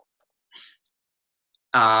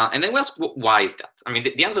 And then we ask, why is that? I mean,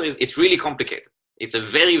 the answer is, it's really complicated. It's a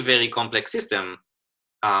very, very complex system.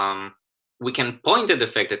 We can point at the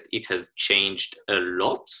fact that it has changed a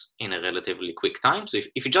lot in a relatively quick time. So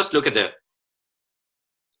if you just look at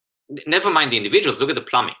never mind the individuals, look at the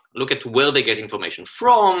plumbing. Look at where they get information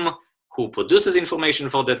from, who produces information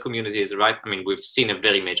for that communities, right? I mean, we've seen a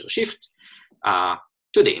very major shift to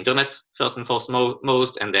the internet, first and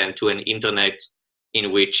foremost, and then to an internet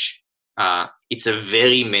in which it's a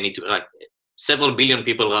very many, like several billion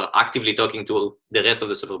people are actively talking to the rest of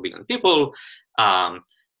the several billion people.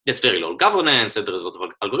 That's very low governance, and there is a lot of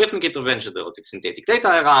algorithmic intervention, there is synthetic data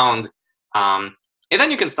around. And then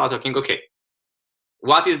you can start talking, okay,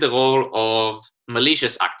 what is the role of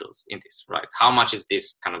malicious actors in this, right? How much is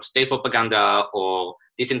this kind of state propaganda or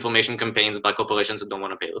disinformation campaigns by corporations who don't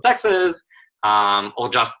want to pay their taxes? or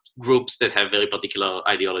just groups that have very particular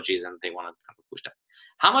ideologies and they want to kind of push that?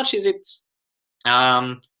 How much is it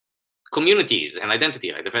communities and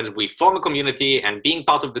identity, right? The fact that we form a community and being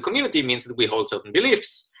part of the community means that we hold certain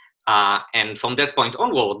beliefs. And from that point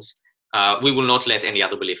onwards, we will not let any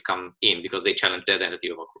other belief come in because they challenge the identity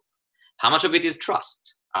of our group. How much of it is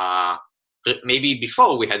trust? Maybe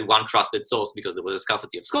before we had one trusted source because there was a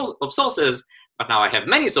scarcity of sources, but now I have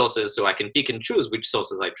many sources, so I can pick and choose which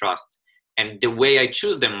sources I trust. And the way I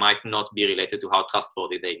choose them might not be related to how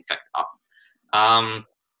trustworthy they in fact are.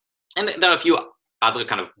 And there are a few other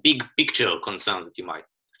kind of big picture concerns that you might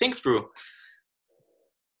think through.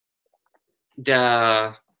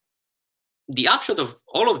 The upshot of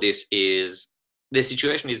all of this is the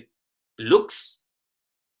situation looks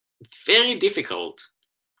very difficult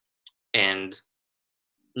and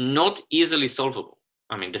not easily solvable.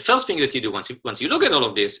 I mean, the first thing that you do once you look at all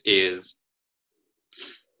of this is,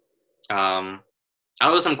 are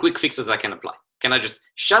there some quick fixes I can apply? Can I just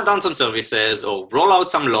shut down some services or roll out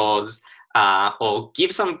some laws or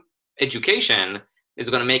give some education that's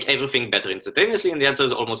going to make everything better instantaneously? And the answer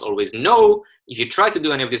is almost always no. If you try to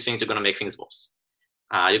do any of these things, you're going to make things worse.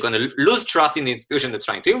 You're going to lose trust in the institution that's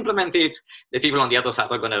trying to implement it. The people on the other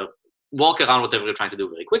side are going to walk around whatever you're trying to do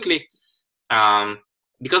very quickly.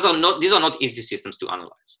 Because these are not easy systems to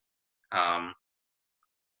analyze.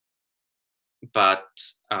 But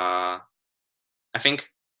I think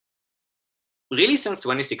really since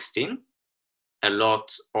 2016, a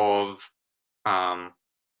lot of,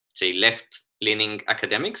 say, left-leaning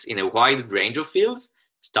academics in a wide range of fields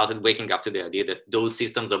started waking up to the idea that those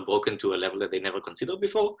systems are broken to a level that they never considered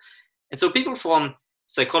before. And so people from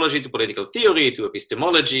psychology to political theory to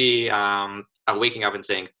epistemology are waking up and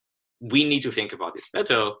saying, we need to think about this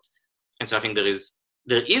better. And so I think there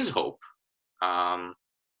is hope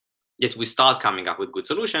that we start coming up with good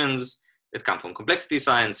solutions that come from complexity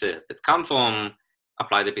sciences, that come from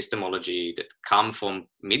applied epistemology, that come from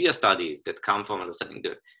media studies, that come from understanding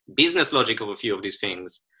the business logic of a few of these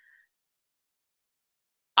things.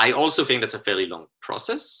 I also think that's a fairly long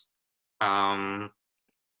process.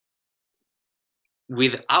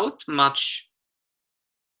 Without much,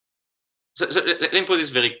 so let me put this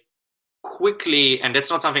very quickly, and that's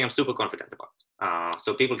not something I'm super confident about.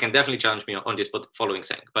 So people can definitely challenge me on this following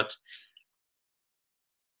saying, but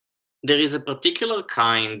there is a particular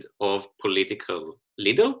kind of political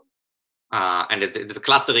leader, and it's a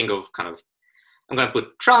clustering of kind of, I'm going to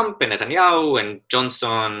put Trump and Netanyahu and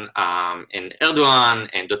Johnson and Erdogan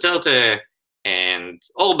and Duterte and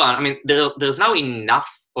Orban. I mean, there's now enough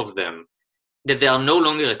of them that they are no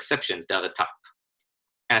longer exceptions, they are a type.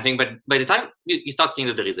 And I think by the time you start seeing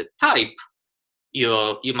that there is a type,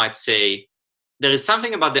 you might say, there is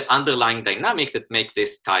something about the underlying dynamic that make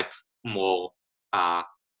this type more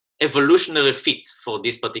evolutionary fit for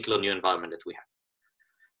this particular new environment that we have.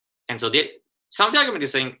 And so some of the argument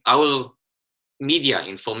is saying our media,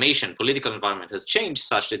 information, political environment has changed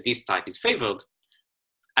such that this type is favored.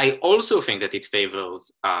 I also think that it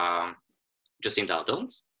favors Jacinda Ardern,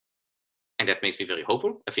 and that makes me very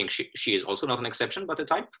hopeful. I think she is also not an exception, but a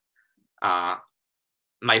type.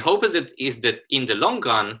 My hope is that in the long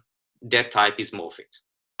run, that type is more fit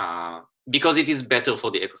because it is better for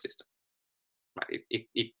the ecosystem. Right?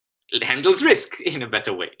 It handles risk in a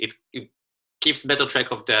better way. It keeps better track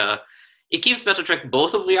of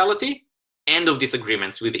both of reality and of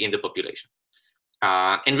disagreements within the population.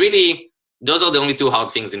 And really, those are the only two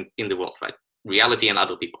hard things in the world, right? Reality and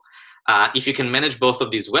other people. If you can manage both of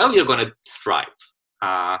these well, you're going to thrive.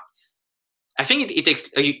 I think it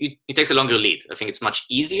takes a longer lead. I think it's much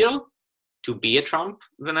easier to be a Trump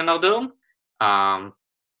than an Ardern.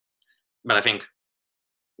 But I think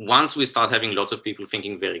once we start having lots of people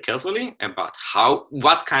thinking very carefully about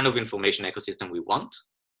what kind of information ecosystem we want,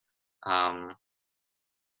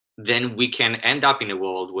 then we can end up in a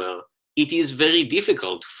world where it is very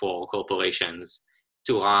difficult for corporations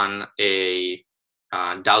to run a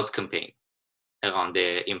doubt campaign around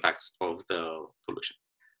the impacts of the pollution,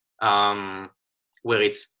 where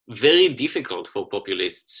it's very difficult for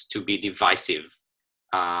populists to be divisive.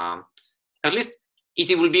 At least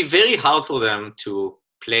it will be very hard for them to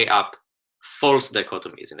play up false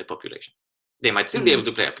dichotomies in the population. They might still be able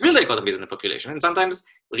to play up real dichotomies in the population, and sometimes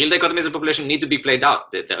real dichotomies in the population need to be played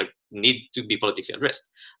out. They need to be politically addressed.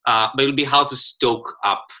 But it will be hard to stoke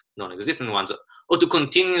up non-existent ones, or to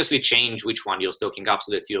continuously change which one you're stoking up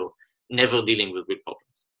so that you're never dealing with real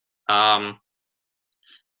problems.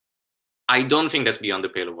 I don't think that's beyond the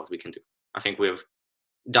pale of what we can do. I think we've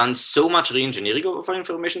done so much re-engineering of our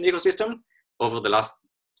information ecosystem over the last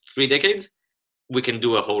 3 decades. We can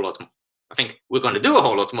do a whole lot more. I think we're going to do a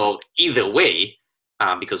whole lot more either way,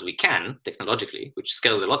 because we can technologically, which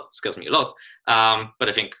scares me a lot. But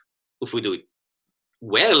I think if we do it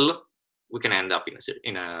well, we can end up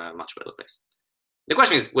in a much better place. The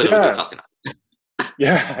question is whether we do it fast enough.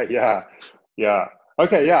 Yeah.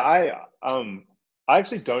 Okay, yeah. I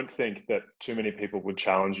actually don't think that too many people would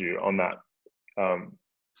challenge you on that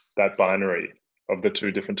binary of the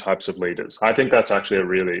two different types of leaders. I think that's actually a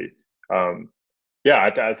really, I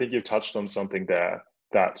think you've touched on something there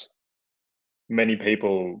that many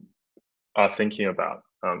people are thinking about.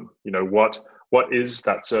 What is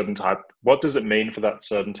that certain type? What does it mean for that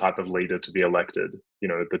certain type of leader to be elected?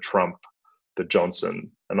 The Trump, the Johnson,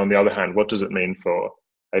 and on the other hand, what does it mean for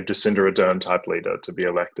a Jacinda Ardern type leader to be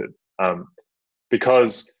elected?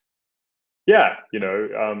 Because,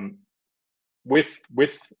 with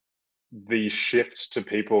the shift to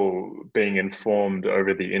people being informed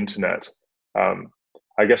over the internet,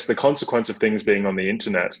 I guess the consequence of things being on the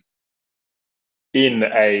internet in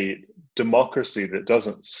a democracy that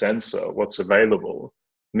doesn't censor what's available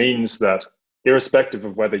means that irrespective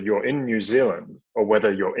of whether you're in New Zealand or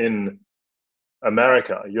whether you're in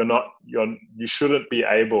America, you shouldn't be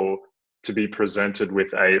able to be presented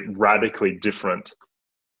with a radically different,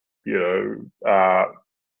 a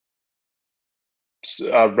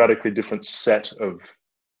radically different set of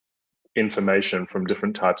information from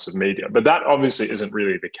different types of media. But that obviously isn't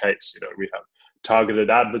really the case. We have targeted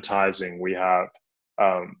advertising. We have,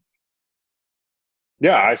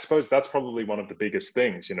 I suppose that's probably one of the biggest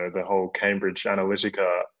things. The whole Cambridge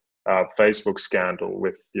Analytica Facebook scandal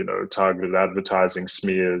with targeted advertising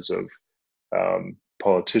smears of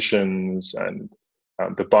politicians and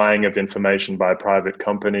the buying of information by private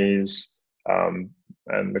companies, and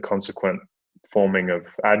the consequent forming of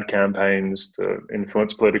ad campaigns to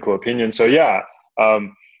influence political opinion. So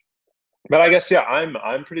but I guess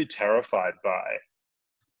I'm pretty terrified by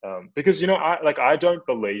because I don't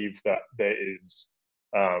believe that there is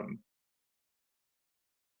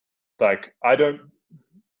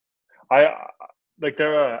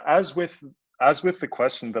there are, as with the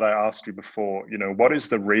question that I asked you before, what is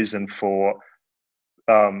the reason for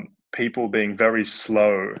people being very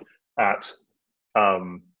slow at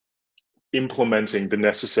implementing the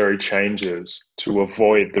necessary changes to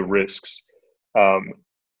avoid the risks?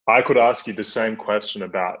 I could ask you the same question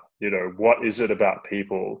about, what is it about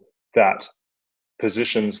people that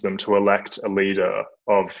positions them to elect a leader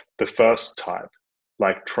of the first type,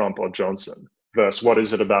 like Trump or Johnson, versus what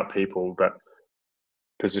is it about people that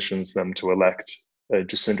positions them to elect a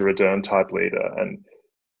Jacinda Ardern type leader? And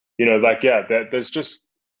there's just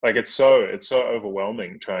it's so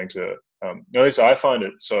overwhelming trying to at least I find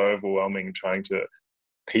it so overwhelming trying to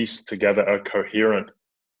piece together a coherent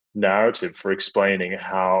narrative for explaining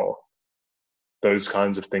how those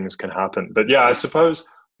kinds of things can happen. But I suppose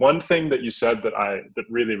one thing that you said that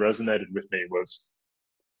really resonated with me was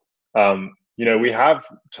we have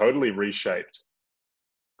totally reshaped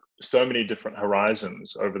so many different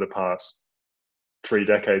horizons over the past 3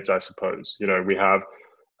 decades, I suppose. We have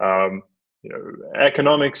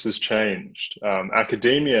economics has changed,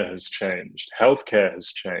 academia has changed, healthcare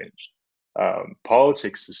has changed,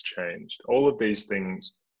 politics has changed. All of these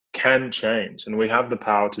things can change, and we have the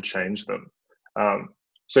power to change them.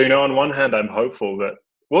 So on one hand, I'm hopeful that,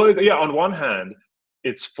 on one hand,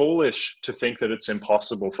 it's foolish to think that it's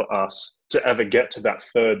impossible for us to ever get to that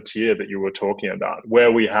third tier that you were talking about,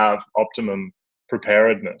 where we have optimum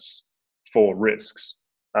preparedness for risks.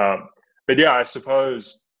 But I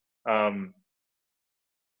suppose, I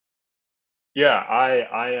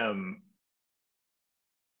am.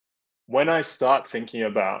 When I start thinking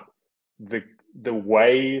about the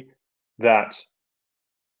way that,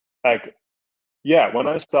 when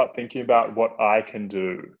I start thinking about what I can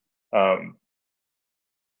do,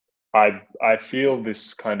 I feel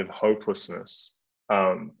this kind of hopelessness,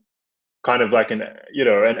 kind of like an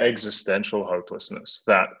existential hopelessness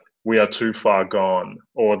that we are too far gone,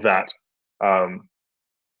 or that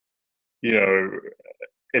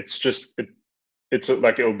it's just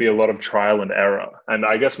like it'll be a lot of trial and error. And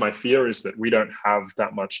I guess my fear is that we don't have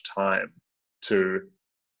that much time to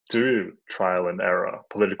do trial and error,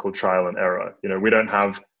 political trial and error. We don't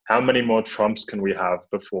have, how many more Trumps can we have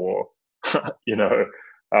before how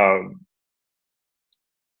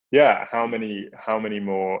many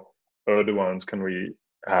more Erdogans can we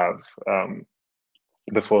have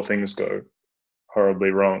before things go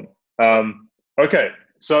horribly wrong? Okay,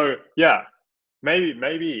 so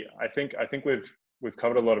maybe I think we've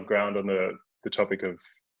covered a lot of ground on the topic of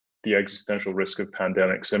the existential risk of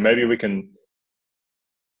pandemics. So maybe we can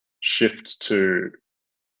shift to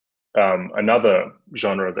another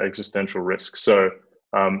genre of existential risk. So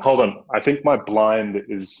hold on, I think my blind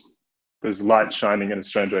is, there's light shining in a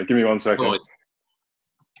strange way. Give me 1 second.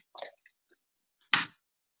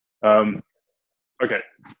 Okay.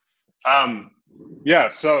 Yeah,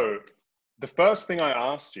 so the first thing I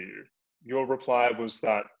asked you, your reply was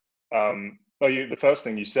that, the first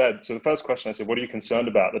thing you said, so the first question I said, what are you concerned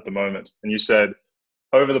about at the moment? And you said,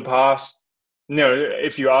 over the past,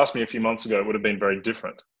 if you asked me a few months ago, it would have been very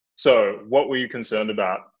different. So what were you concerned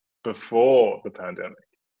about before the pandemic?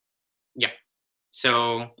 Yeah.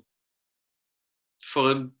 So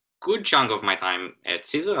for a good chunk of my time at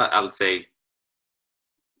Caesar, I would say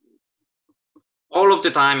all of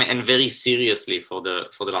the time and very seriously for the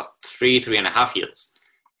last 3.5 years,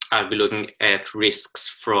 I've been looking at risks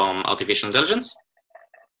from artificial intelligence.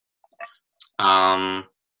 I'll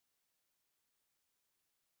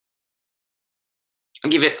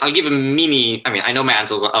give a mini. I mean, I know my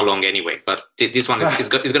answers are long anyway, but this one is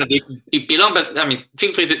going to be long. But I mean,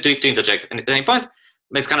 feel free to interject at any point.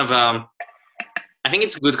 But it's kind of I think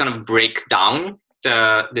it's good kind of break down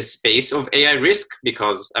the space of AI risk,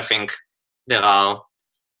 because I think there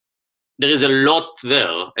is a lot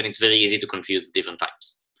there, and it's very easy to confuse the different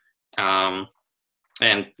types.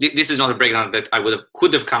 And this is not a breakdown that I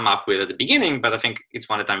could have come up with at the beginning, but I think it's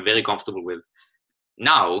one that I'm very comfortable with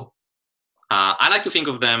now. I like to think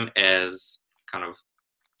of them as kind of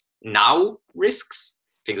now risks,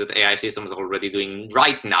 things that AI systems are already doing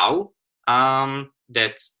right now,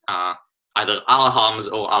 that either are harms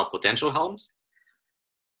or are potential harms.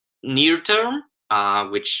 Near term,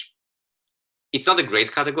 which it's not a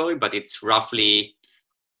great category, but it's roughly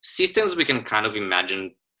systems we can kind of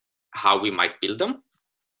imagine how we might build them.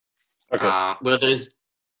 Okay. Where there is,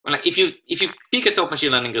 like, if you pick a top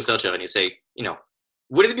machine learning researcher and you say,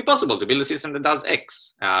 would it be possible to build a system that does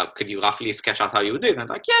X? Could you roughly sketch out how you would do it? And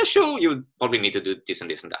like, yeah, sure, you would probably need to do this and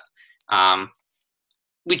this and that.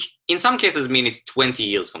 Which in some cases mean it's 20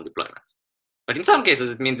 years from deployment. But in some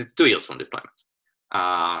cases, it means it's 2 years from deployment.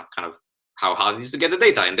 Kind of how hard it is to get the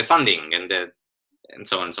data and the funding and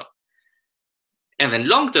so on and so on. And then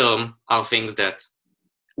long term are things that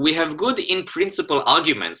we have good in principle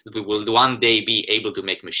arguments that we will one day be able to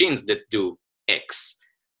make machines that do X.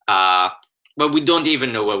 But we don't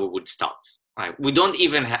even know where we would start. Right? We don't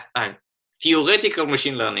even have, theoretical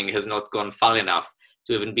machine learning has not gone far enough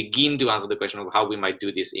to even begin to answer the question of how we might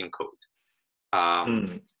do this in code.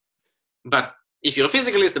 But if you're a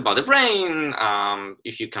physicalist about the brain,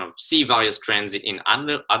 if you kind of see various trends in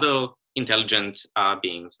other intelligent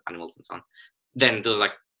beings, animals and so on, then there's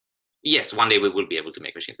like, yes, one day we will be able to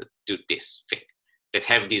make machines that do this thing, that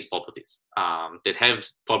have these properties, that have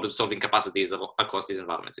problem-solving capacities across these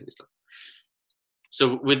environments in this level.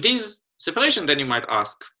 So with this separation, then you might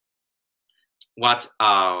ask, what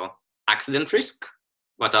are accident risk?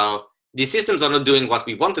 What are these systems are not doing what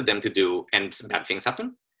we wanted them to do and bad things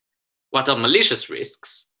happen? What are malicious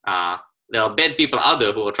risks? There are bad people out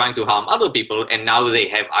there who are trying to harm other people, and now they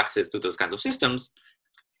have access to those kinds of systems.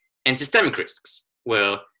 And systemic risks,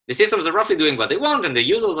 where the systems are roughly doing what they want and the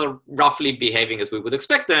users are roughly behaving as we would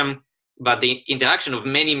expect them, but the interaction of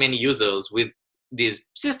many, many users with these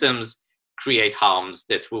systems create harms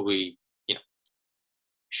that we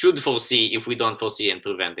should foresee. If we don't foresee and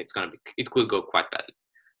prevent, it could go quite badly.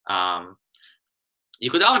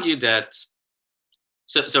 You could argue that,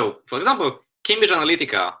 so for example, Cambridge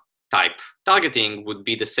Analytica type targeting would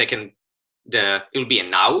be it will be a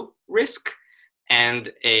now risk and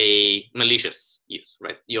a malicious use,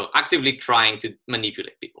 right? You're actively trying to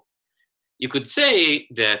manipulate people. You could say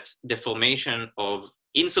that the formation of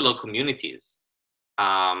insular communities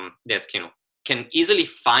that can easily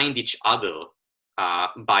find each other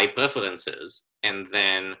by preferences, and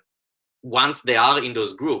then once they are in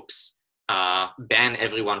those groups, ban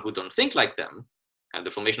everyone who don't think like them, and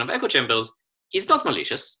the formation of echo chambers is not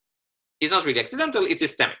malicious. It's not really accidental, it's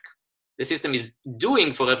systemic. The system is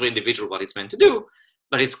doing for every individual what it's meant to do,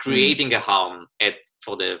 but it's creating a harm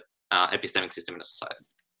for the epistemic system in a society.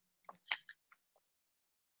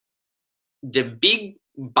 The big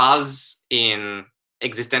buzz in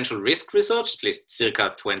existential risk research, at least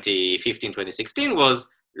circa 2015, 2016, was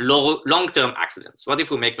long-term accidents. What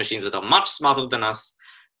if we make machines that are much smarter than us?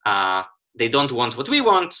 They don't want what we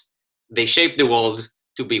want. They shape the world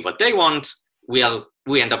to be what they want. We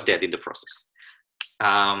end up dead in the process.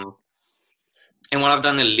 And when I've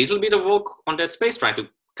done a little bit of work on that space, trying to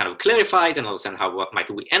kind of clarify it and understand what might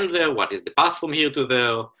we end there, what is the path from here to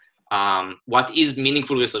there, what is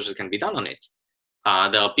meaningful research that can be done on it.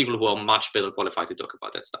 There are people who are much better qualified to talk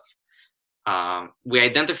about that stuff. We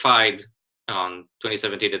identified in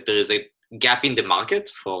 2017 that there is a gap in the market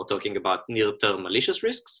for talking about near-term malicious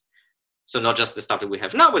risks. So not just the stuff that we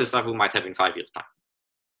have now, but the stuff we might have in 5 years' time.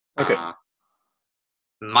 Okay.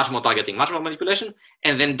 Much more targeting, much more manipulation.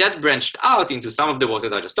 And then that branched out into some of the work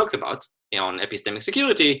that I just talked about on epistemic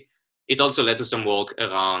security. It also led to some work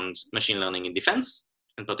around machine learning in defense,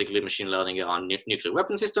 and particularly machine learning around nuclear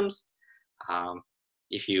weapon systems.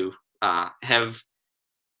 If you have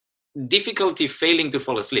difficulty failing to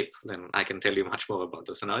fall asleep, then I can tell you much more about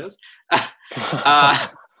those scenarios.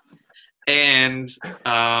 And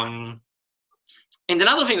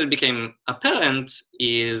another thing that became apparent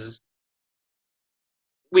is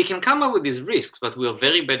we can come up with these risks, but we are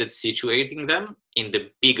very bad at situating them in the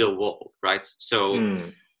bigger world, right? So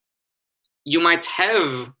you might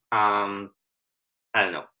have, I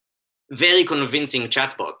don't know, very convincing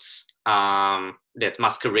chatbots that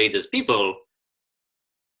masquerade as people,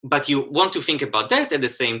 but you want to think about that at the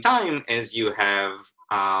same time as you have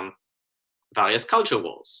various culture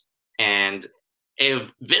wars and a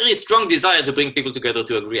very strong desire to bring people together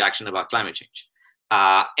to agree action about climate change.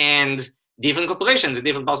 And different corporations in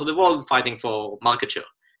different parts of the world fighting for market share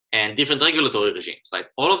and different regulatory regimes. Like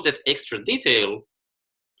all of that extra detail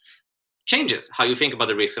changes how you think about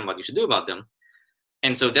the risks and what you should do about them.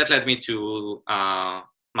 And so that led me to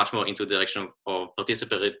much more into the direction of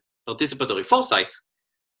participatory foresight,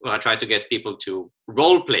 where I try to get people to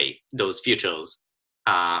role play those futures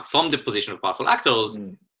from the position of powerful actors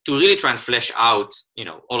to really try and flesh out,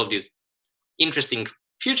 all of these interesting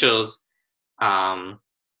futures kind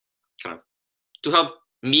of to help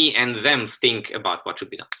me and them think about what should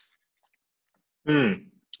be done.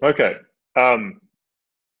 Okay.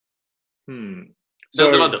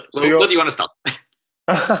 There's a lot of, what do you want to start?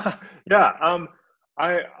 Yeah.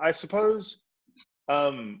 I suppose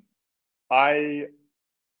I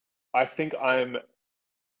think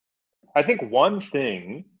one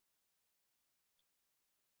thing.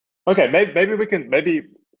 Okay, maybe we can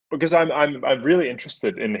because I'm really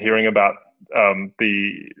interested in hearing about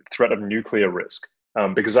the threat of nuclear risk,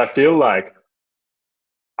 because I feel like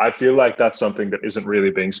that's something that isn't really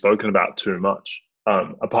being spoken about too much.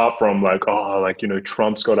 Apart from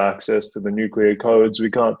Trump's got access to the nuclear codes, we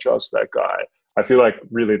can't trust that guy. I feel like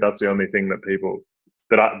really that's the only thing that people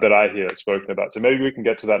that I hear spoken about. So maybe we can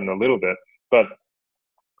get to that in a little bit. But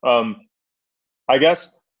I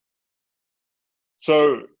guess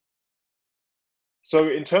so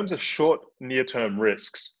in terms of short near-term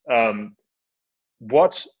risks,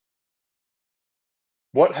 what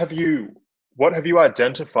have you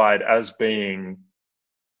identified as being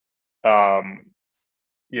a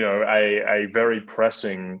very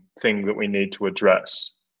pressing thing that we need to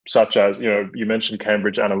address, such as, you mentioned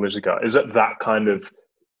Cambridge Analytica. Is it that kind of,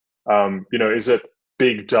 is it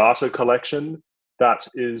big data collection that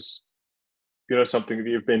is, something that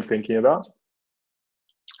you've been thinking about?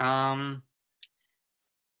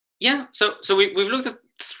 Yeah, so we've looked at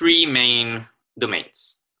three main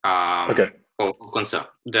domains of concern.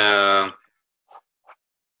 The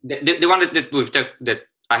one that we've talked, that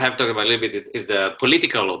I have talked about a little bit is the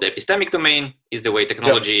political or the epistemic domain, is the way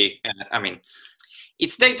technology,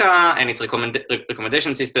 it's data and its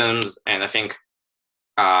recommendation systems, and I think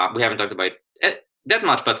we haven't talked about it that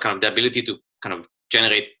much, but kind of the ability to kind of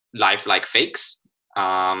generate lifelike fakes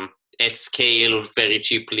at scale very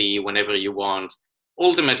cheaply whenever you want,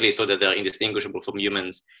 ultimately so that they're indistinguishable from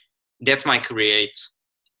humans. That might create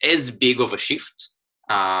as big of a shift,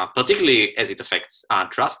 particularly as it affects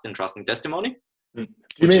trust and trust in testimony. Do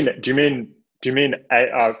you mean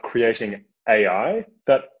creating AI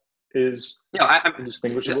that is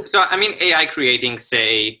indistinguishable? So I mean AI creating,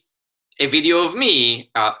 say, a video of me.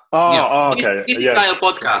 This entire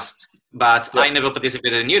podcast, but I never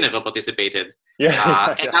participated and you never participated.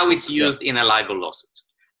 And now it's used in a libel lawsuit,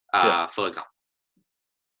 for example.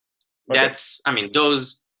 That's,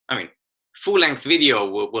 full-length video,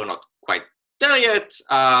 we're not quite there yet.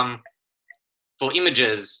 For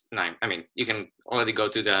images, no, you can already go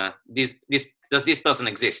to does this person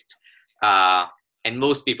exist? And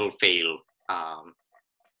most people fail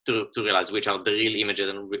to realize which are the real images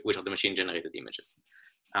and which are the machine-generated images.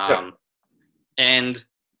 And,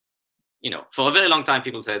 for a very long time,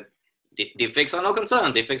 people said, deepfakes are no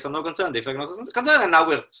concern, deepfakes are no concern, deepfakes are no concern, and now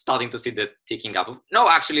we're starting to see the ticking up of, no,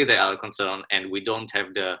 actually they are a concern, and we don't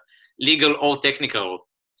have the legal or technical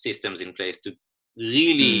systems in place to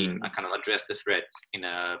really kind of address the threat in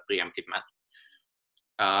a preemptive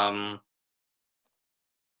manner.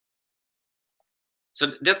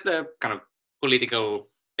 So that's the kind of political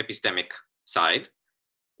epistemic side.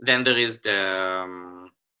 Then there is the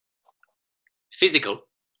physical,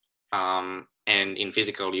 and in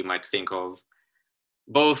physical, you might think of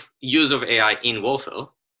both use of AI in warfare,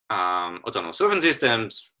 autonomous weapon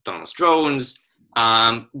systems, autonomous drones,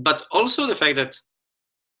 but also the fact that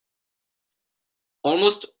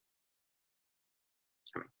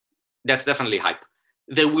that's definitely hype.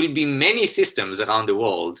 There will be many systems around the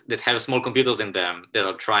world that have small computers in them that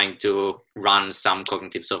are trying to run some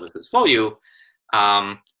cognitive services for you,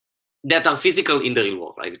 that are physical in the real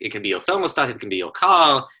world. Right? It can be your thermostat, it can be your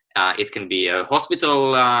car, it can be a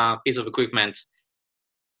hospital piece of equipment.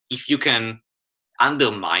 If you can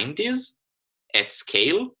undermine these at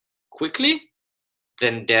scale quickly,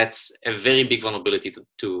 then that's a very big vulnerability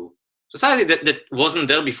to society that wasn't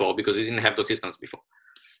there before because it didn't have those systems before.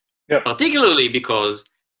 Yep. Particularly because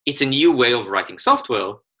it's a new way of writing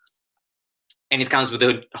software, and it comes with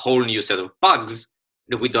a whole new set of bugs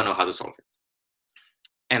that we don't know how to solve it.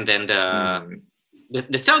 And then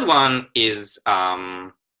the third one is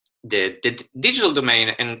the digital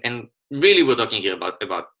domain, and really we're talking here about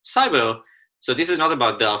cyber. So this is not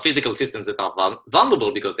about the physical systems that are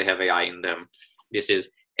vulnerable because they have AI in them. This is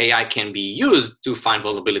AI can be used to find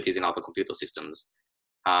vulnerabilities in other computer systems.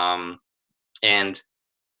 And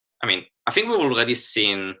I mean, I think we've already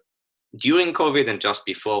seen during COVID and just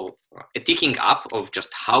before a ticking up of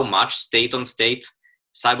just how much state-on-state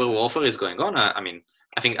cyber warfare is going on. I mean,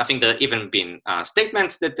 I think there have even been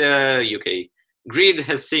statements that the UK grid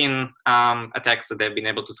has seen attacks that they've been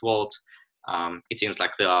able to thwart. It seems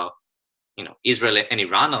like there are, Israel and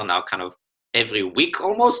Iran are now kind of every week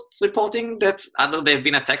almost reporting that either they've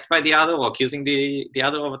been attacked by the other or accusing the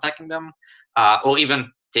other of attacking them, or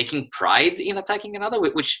even taking pride in attacking another,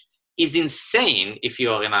 which is insane if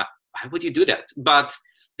you're in a, why would you do that? But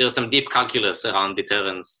there's some deep calculus around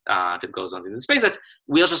deterrence that goes on in the space that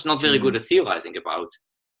we are just not very good at theorizing about.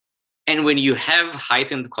 And when you have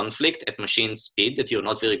heightened conflict at machine speed that you're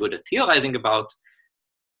not very good at theorizing about,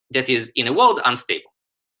 that is, in a world, unstable.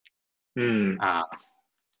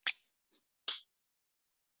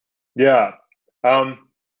 Yeah.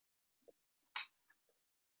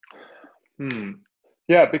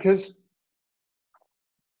 Yeah, because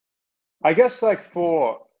I guess so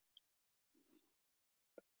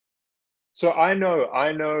I know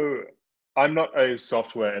I'm not a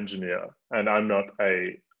software engineer, and I'm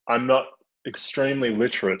not extremely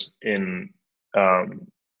literate in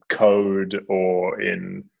code or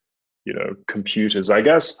in computers. I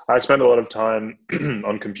guess I spend a lot of time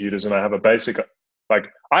on computers, and I have a basic,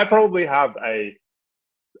 I probably have I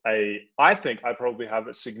think I probably have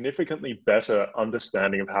a significantly better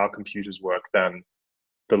understanding of how computers work than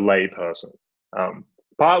the lay person.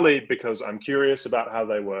 Partly because I'm curious about how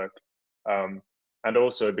they work, and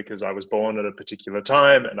also because I was born at a particular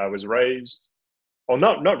time and I was raised, or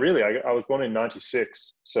not really. I was born in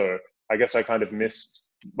 '96, so I guess I kind of missed,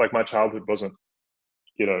 my childhood wasn't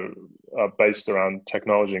based around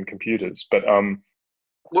technology and computers. But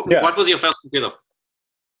what was your first computer?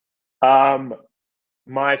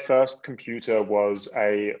 My first computer was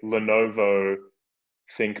a Lenovo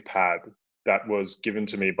ThinkPad that was given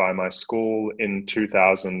to me by my school in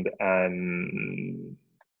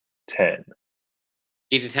 2010.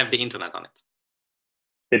 Did it have the internet on it?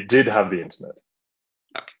 It did have the internet.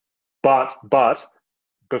 Okay. But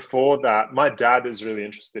before that, my dad is really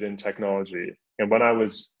interested in technology. And when I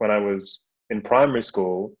was in primary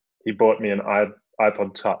school, he bought me an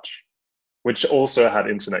iPod Touch, which also had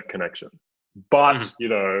internet connection. But,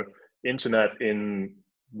 internet in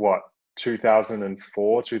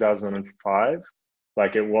 2004, 2005,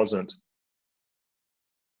 it wasn't.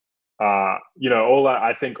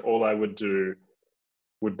 I think all I would do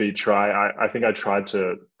would be I think I tried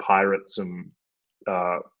to pirate some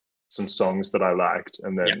songs that I liked,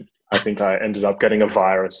 and then I think I ended up getting a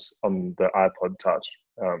virus on the iPod Touch.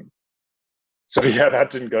 So yeah, that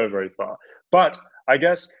didn't go very far. But I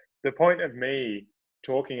guess the point of me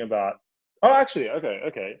talking about, actually,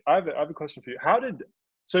 okay. I have a question for you.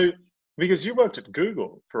 Because you worked at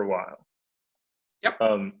Google for a while. Yep.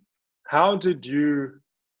 How did you,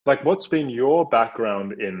 what's been your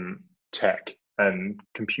background in tech and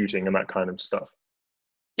computing and that kind of stuff?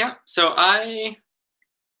 Yeah, so I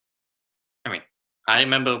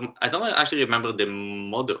remember, I don't actually remember the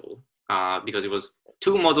model because it was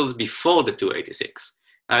 2 models before the 286.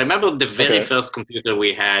 I remember the very first computer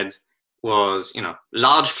we had was,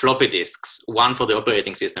 large floppy disks, one for the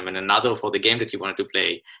operating system and another for the game that you wanted to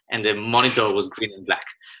play, and the monitor was green and black.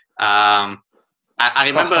 I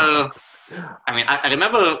remember, I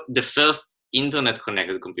remember the first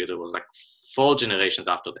internet-connected computer was 4 generations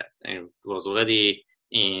after that, and it was already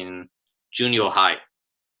in junior high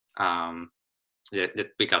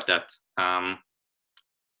that we got that.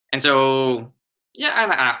 And so Yeah,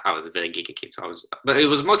 and I was a very geeky kid, so but it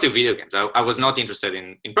was mostly video games. I was not interested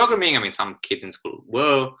in programming. I mean, some kids in school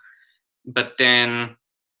were, but then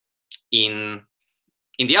in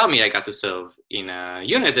the army, I got to serve in a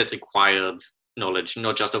unit that required knowledge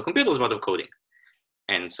not just of computers but of coding.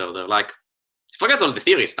 And so they're like, forget all the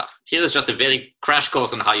theory stuff. Here's just a very crash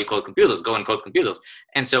course on how you code computers. Go and code computers.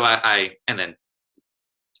 And so and then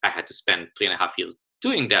I had to spend 3.5 years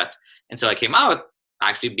doing that. And so I came out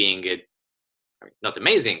actually being not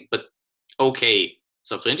amazing, but okay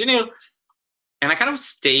software engineer. And I kind of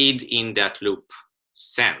stayed in that loop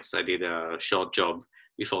since. I did a short job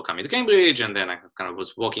before coming to Cambridge, and then I kind of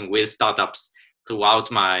was working with startups throughout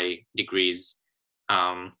my degrees.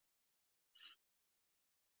 I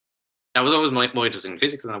was always more interested in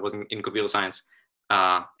physics than I was in computer science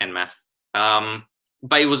and math.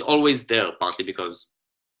 But it was always there, partly because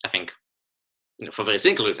I think, for very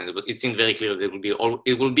simple reasons, but it seemed very clear that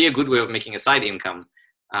it will be a good way of making a side income,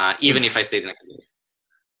 even if I stayed in academia.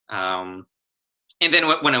 And then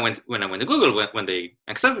when I went to Google, when they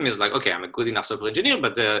accepted me, it's like, okay, I'm a good enough software engineer,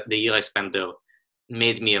 but the year I spent there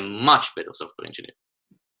made me a much better software engineer.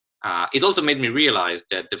 It also made me realize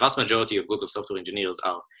that the vast majority of Google software engineers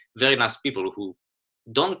are very nice people who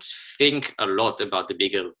don't think a lot about the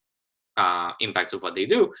bigger impacts of what they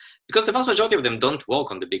do, because the vast majority of them don't work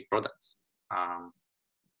on the big products.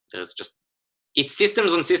 There's just, it's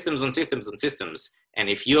systems on systems on systems on systems. And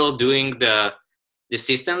if you're doing the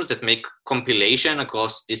systems that make compilation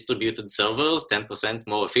across distributed servers 10%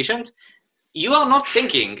 more efficient, you are not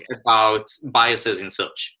thinking about biases in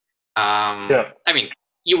search. I mean,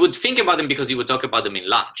 you would think about them because you would talk about them in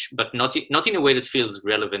lunch, but not in a way that feels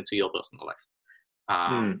relevant to your personal life.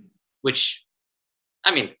 Which,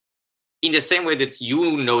 I mean, in the same way that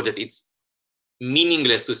you know that it's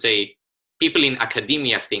meaningless to say people in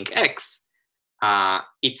academia think X,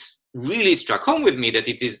 it really struck home with me that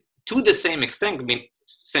it is to the same extent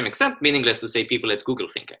meaningless to say people at Google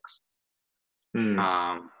think X.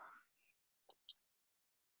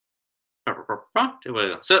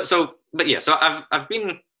 So I've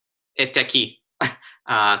been a techie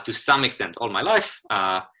to some extent all my life.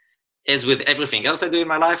 As with everything else I do in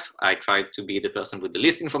my life, I try to be the person with the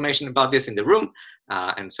least information about this in the room.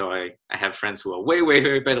 And so I have friends who are way, way,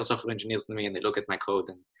 very better software engineers than me, and they look at my code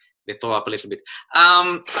and they throw up a little bit.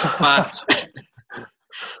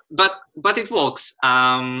 But it works.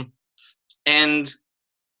 And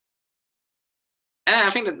I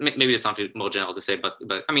think that maybe it's something more general to say, but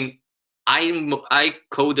I mean, I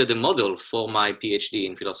coded a model for my PhD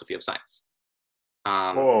in philosophy of science.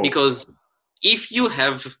 Because if you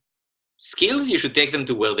have skills, you should take them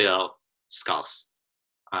to where they are scarce.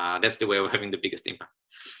 That's the way of having the biggest impact.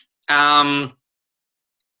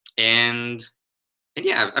 And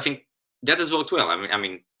yeah, I think that has worked well. I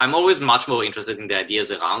mean, I'm always much more interested in the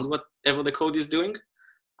ideas around whatever the code is doing.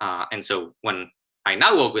 And so when I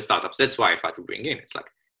now work with startups, that's why I try to bring in. It's like,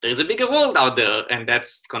 there's a bigger world out there, and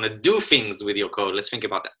that's going to do things with your code. Let's think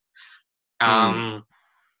about that.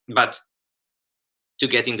 But to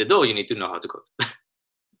get in the door, you need to know how to code.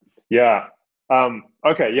 Yeah.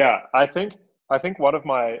 Okay. Yeah. I think one of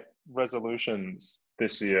my resolutions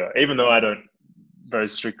this year, even though I don't very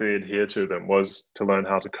strictly adhere to them, was to learn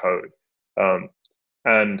how to code.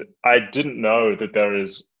 And I didn't know that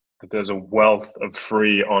there's a wealth of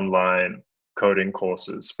free online coding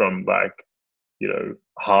courses from, like, you know,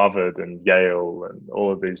 Harvard and Yale and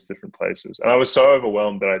all of these different places. And I was so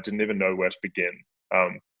overwhelmed that I didn't even know where to begin.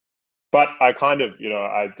 But I kind of,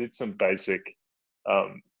 I did some basic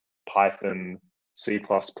Python, C++,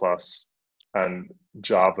 and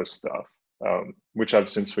Java stuff, which I've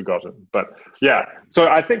since forgotten. But yeah, so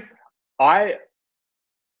I think,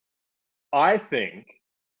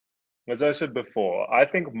 as I said before, I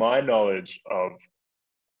think my knowledge of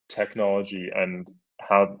technology and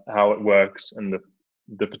how it works and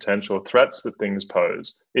the potential threats that things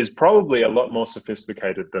pose is probably a lot more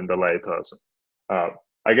sophisticated than the layperson.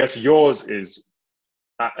 I guess yours is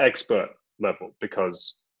at expert level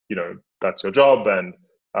because, that's your job, and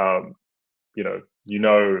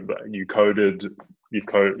you coded,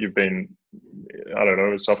 you've been, I don't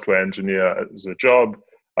know, a software engineer as a job,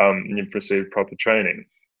 and you've received proper training.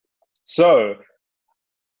 So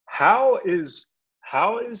how is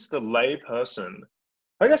the layperson,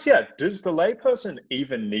 I guess, does the layperson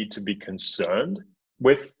even need to be concerned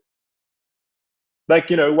with, like,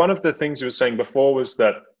 one of the things you were saying before was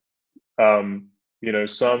that,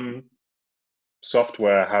 some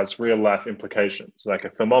software has real life implications, like a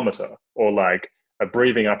thermometer, or like a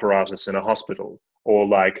breathing apparatus in a hospital, or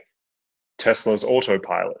like Tesla's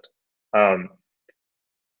autopilot.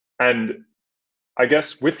 And I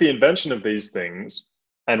guess with the invention of these things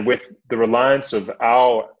and with the reliance of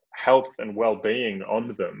our health and well-being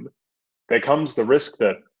on them, there comes the risk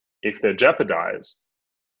that if they're jeopardized,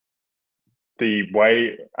 the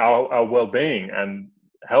way our well-being and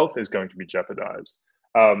health is going to be jeopardized.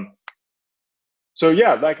 So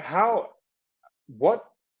yeah, like what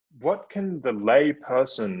can the lay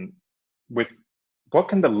person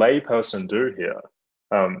do here?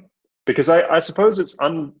 Because I suppose it's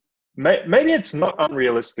maybe it's not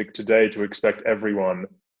unrealistic today to expect everyone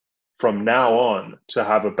from now on to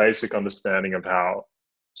have a basic understanding of how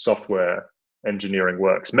software engineering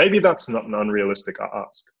works. Maybe that's not an unrealistic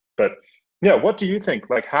ask, but yeah, what do you think?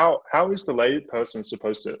 Like, how is the lay person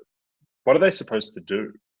supposed to? What are they supposed to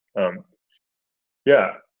do?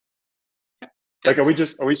 Yeah, like, are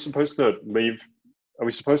we supposed to leave? Are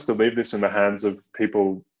we supposed to leave this in the hands of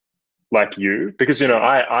people like you? Because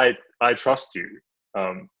I trust you,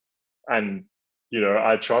 and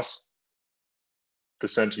I trust the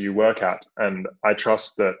center you work at, and I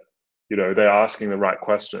trust that they're asking the right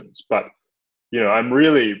questions. But I'm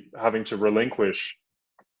really having to relinquish.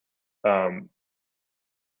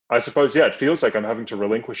 I suppose, yeah, it feels like I'm having to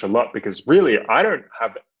relinquish a lot because really I don't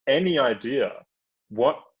have any idea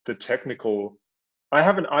what the technical. I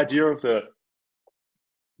have an idea of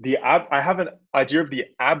I have an idea of the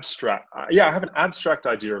abstract. Yeah, I have an abstract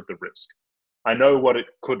idea of the risk. I know what it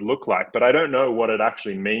could look like, but I don't know what it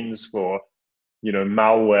actually means for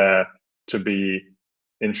malware to be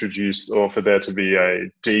introduced or for there to be a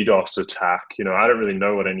DDoS attack. I don't really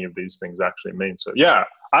know what any of these things actually mean. So yeah,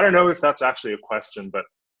 I don't know if that's actually a question, but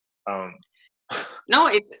no,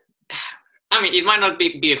 it might not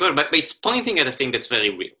be a question, but it's pointing at a thing that's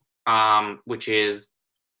very real, which is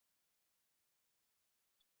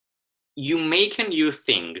you make a new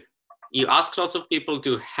thing, you ask lots of people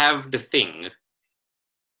to have the thing,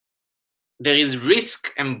 there is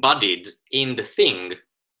risk embodied in the thing,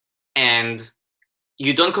 and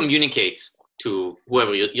you don't communicate to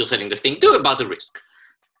whoever you're setting the thing to about the risk.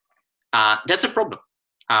 That's a problem.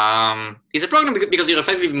 It's a problem because you're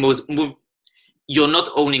effectively you're not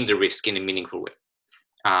owning the risk in a meaningful way.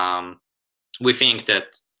 We think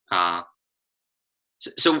that,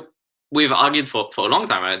 so we've argued for a long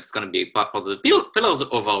time, right? It's going to be part of the pillars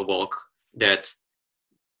of our work that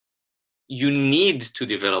you need to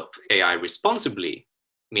develop AI responsibly,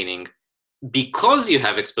 meaning because you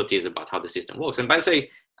have expertise about how the system works. And by the way,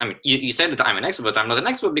 you said that I'm an expert. I'm not an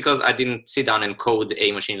expert because I didn't sit down and code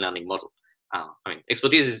a machine learning model.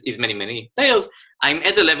 Expertise is many, many layers. I'm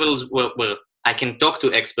at the levels where I can talk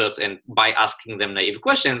to experts and by asking them naive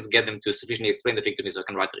questions, get them to sufficiently explain the thing to me so I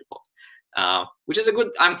can write a report, which is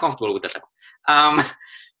I'm comfortable with that level.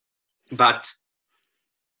 But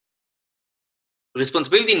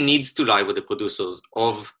responsibility needs to lie with the producers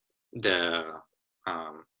of the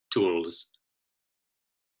tools,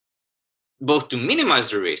 both to minimize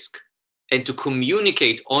the risk and to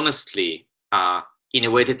communicate honestly in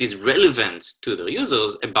a way that is relevant to the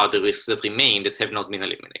users about the risks that remain that have not been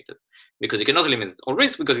eliminated. Because you cannot eliminate all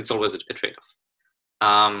risk because it's always a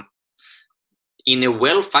trade-off. In a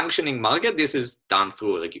well-functioning market, this is done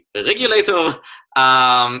through a regulator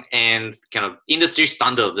and kind of industry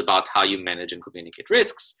standards about how you manage and communicate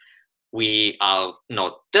risks. We are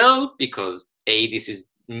not there because this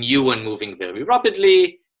is new and moving very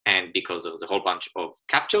rapidly, and because there's a whole bunch of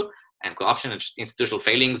capture and corruption and just institutional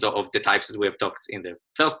failings of the types that we have talked in the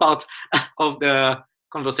first part of the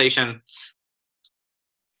conversation.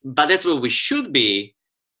 But that's where we should be.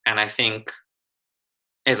 And I think,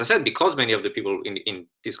 as I said, because many of the people in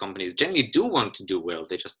these companies generally do want to do well,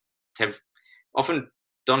 they just often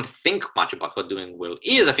don't think much about what doing well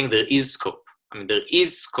is. I think there is scope. There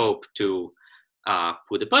is scope to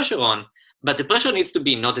put the pressure on, but the pressure needs to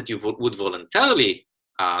be not that you would voluntarily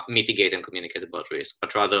mitigate and communicate about risk,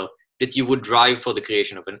 but rather that you would drive for the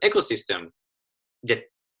creation of an ecosystem that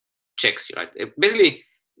checks you, right? Basically,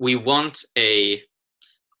 we want a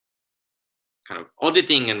kind of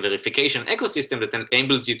auditing and verification ecosystem that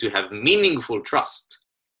enables you to have meaningful trust,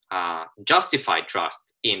 justified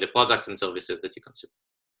trust in the products and services that you consume.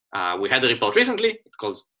 We had a report recently, it's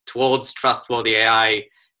called Towards Trustworthy AI,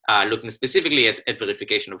 looking specifically at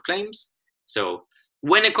verification of claims. So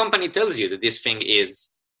when a company tells you that this thing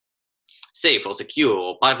is safe or secure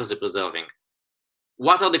or privacy preserving,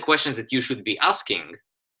 what are the questions that you should be asking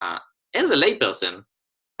as a layperson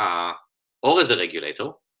or as a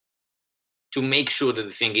regulator to make sure that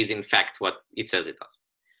the thing is in fact what it says it does?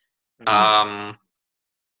 Mm-hmm.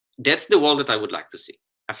 That's the world that I would like to see.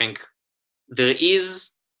 I think there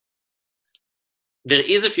is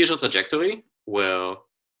a future trajectory where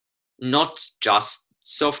not just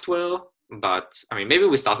software but I mean, maybe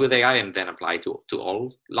we start with AI and then apply to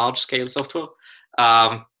all large-scale software.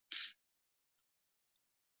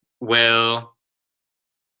 Well,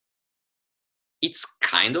 it's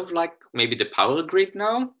kind of like maybe the power grid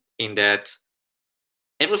now, in that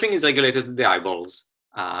everything is regulated to the eyeballs,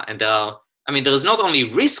 and there's not only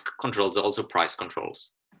risk controls, there are also price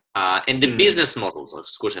controls, and the business models are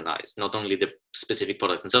scrutinized. Not only the specific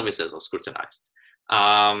products and services are scrutinized,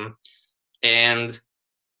 and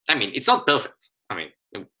I mean, it's not perfect. I mean,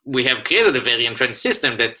 we have created a very entrenched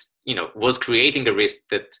system that was creating a risk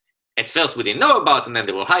that at first we didn't know about, and then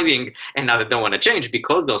they were hiding, and now they don't want to change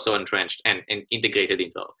because they're so entrenched and integrated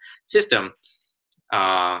into our system.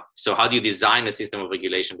 So how do you design a system of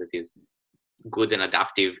regulation that is good and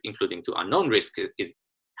adaptive, including to unknown risks, is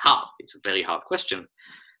hard. It's a very hard question.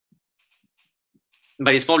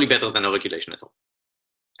 But it's probably better than no regulation at all.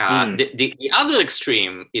 The other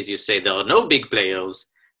extreme is you say there are no big players,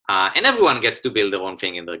 and everyone gets to build their own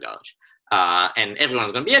thing in their garage. And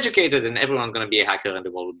everyone's going to be educated, and everyone's going to be a hacker, and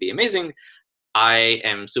the world will be amazing. I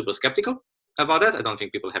am super skeptical about that. I don't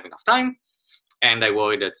think people have enough time. And I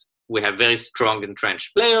worry that we have very strong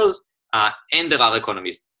entrenched players, and there are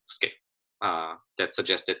economies of scale that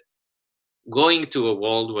suggest that going to a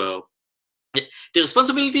world where the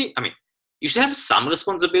responsibility, you should have some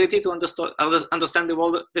responsibility to understand the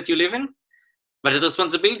world that you live in, but the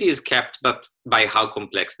responsibility is kept by how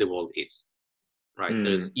complex the world is, right?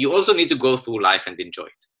 You also need to go through life and enjoy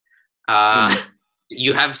it.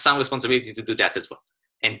 You have some responsibility to do that as well,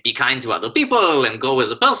 and be kind to other people, and grow as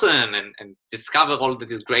a person, and discover all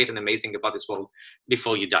that is great and amazing about this world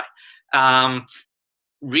before you die.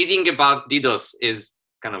 Reading about DDoS is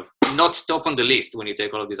kind of not top on the list when you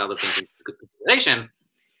take all of these other things into consideration.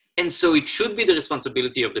 And so it should be the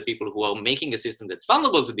responsibility of the people who are making a system that's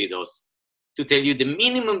vulnerable to DDoS to tell you the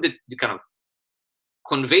minimum that to kind of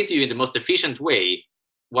convey to you in the most efficient way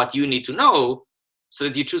what you need to know so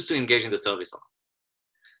that you choose to engage in the service.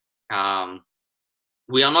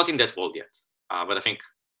 We are not in that world yet, but I think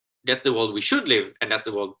that's the world we should live, and that's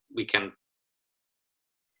the world we can.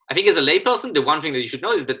 I think as a layperson, the one thing that you should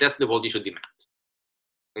know is that that's the world you should demand.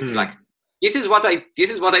 It's like, this is what I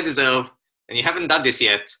deserve, and you haven't done this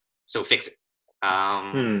yet, so fix it.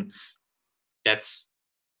 That's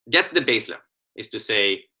the baseline, is to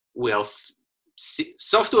say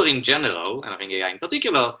software in general, and I think AI in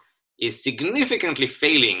particular, is significantly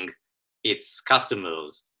failing its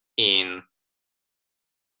customers in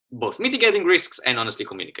both mitigating risks and honestly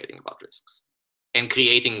communicating about risks, and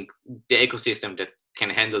creating the ecosystem that can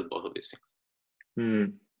handle both of these things.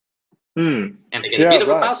 And they get a bit of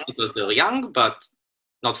a pass because they're young, but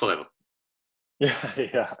not forever.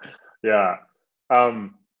 I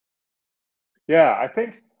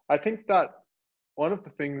think that one of the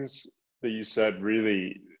things that you said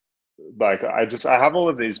really, like, I have all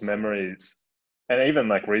of these memories, and even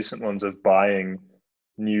like recent ones, of buying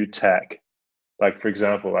new tech. Like, for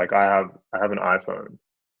example, like I have an iPhone,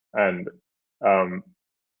 and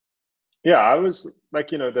I was like,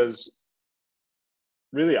 there's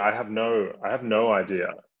really, I have no idea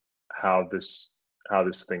how this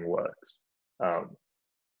thing works,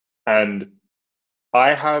 and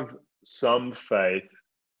I have some faith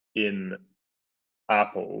in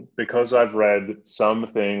Apple because I've read some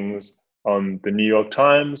things on the New York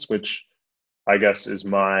Times, which I guess is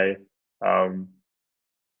my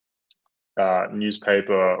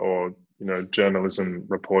newspaper or journalism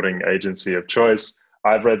reporting agency of choice.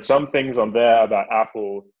 I've read some things on there about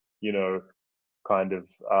Apple, kind of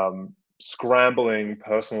scrambling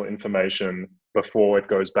personal information before it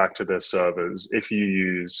goes back to their servers if you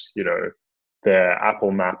use their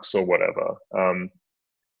Apple Maps or whatever.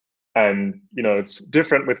 And it's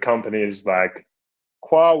different with companies like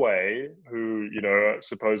Huawei, who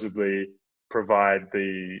supposedly provide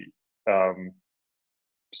the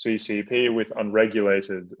CCP with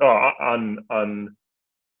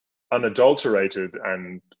unadulterated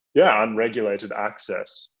and unregulated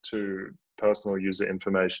access to personal user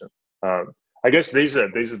information. I guess these are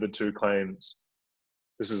the two claims.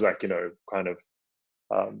 This is like kind of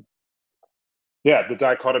the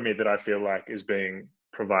dichotomy that I feel like is being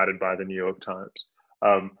provided by the New York Times.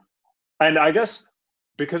 And I guess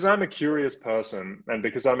because I'm a curious person, and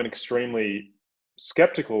because I'm an extremely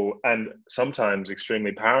skeptical and sometimes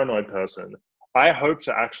extremely paranoid person, I hope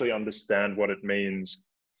to actually understand what it means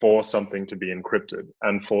for something to be encrypted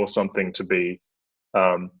and for something to be,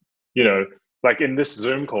 like in this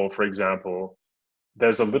Zoom call, for example,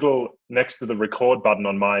 there's a little, next to the record button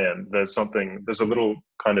on my end, there's a little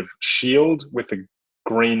kind of shield with a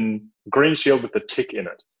green shield with a tick in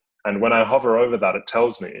it. And when I hover over that, it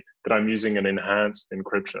tells me that I'm using an enhanced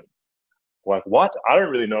encryption. like, what? I don't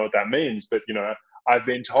really know what that means, but I've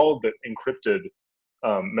been told that encrypted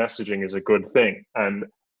messaging is a good thing, and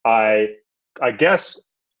I guess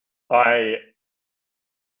I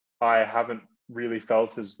haven't really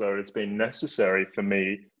felt as though it's been necessary for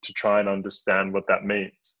me to try and understand what that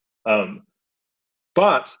means.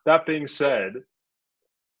 But that being said,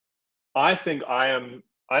 I think I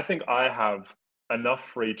have enough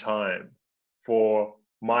free time for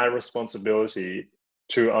my responsibility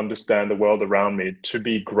to understand the world around me to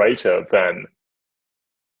be greater than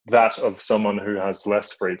that of someone who has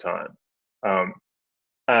less free time.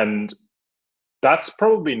 And that's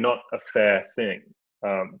probably not a fair thing.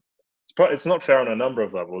 It's not fair on a number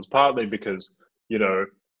of levels, partly because,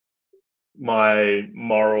 my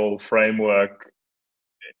moral framework,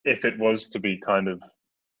 if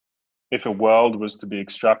a world was to be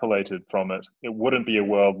extrapolated from it, it wouldn't be a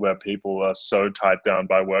world where people are so tied down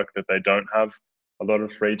by work that they don't have a lot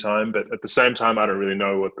of free time. But at the same time, I don't really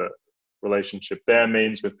know what the relationship there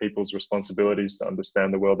means with people's responsibilities to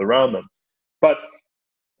understand the world around them. But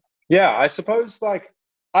yeah, I suppose, I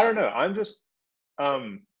don't know. I'm just,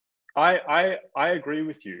 I agree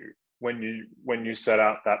with you when you set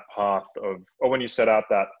out that path or when you set out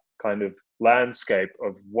that kind of landscape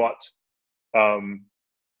of what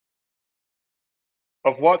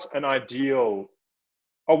an ideal,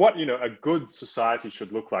 or what a good society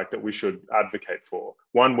should look like, that we should advocate for.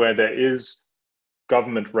 One where there is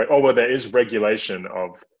government or where there is regulation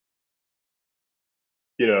of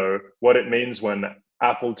what it means when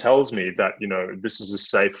Apple tells me that this is a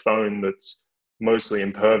safe phone that's mostly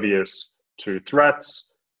impervious to threats,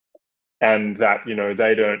 and that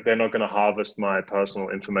they're not going to harvest my personal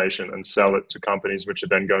information and sell it to companies which are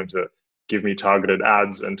then going to give me targeted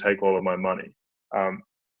ads and take all of my money.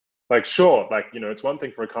 Sure, it's one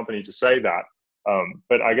thing for a company to say that,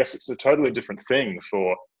 but I guess it's a totally different thing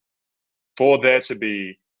for there to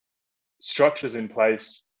be structures in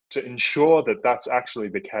place to ensure that that's actually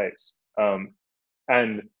the case.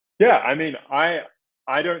 And yeah, I mean, I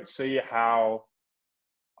don't see how,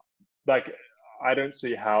 I don't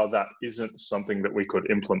see how that isn't something that we could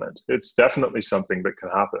implement. It's definitely something that can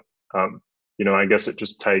happen. I guess it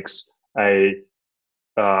just takes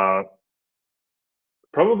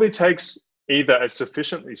probably takes either a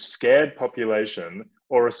sufficiently scared population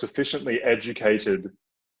or a sufficiently educated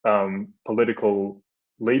political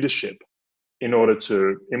leadership in order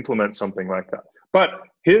to implement something like that. But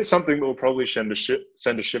here's something that will probably send a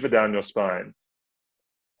shiver down your spine.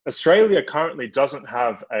 Australia currently doesn't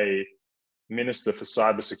have a minister for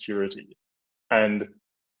cybersecurity. And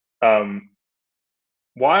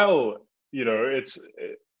while, it's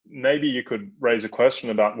maybe you could raise a question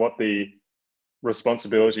about what the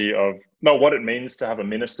responsibility of, no, what it means to have a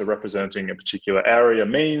minister representing a particular area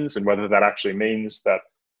means, and whether that actually means that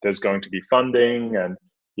there's going to be funding and,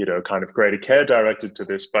 kind of greater care directed to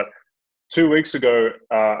this. But 2 weeks ago,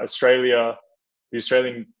 the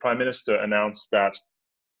Australian Prime Minister announced that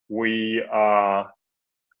we have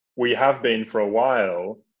been for a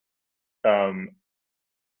while on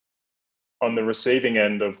the receiving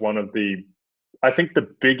end of one of the, I think, the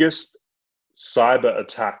biggest cyber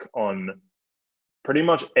attack on pretty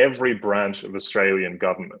much every branch of Australian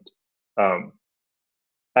government. And,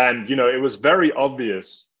 it was very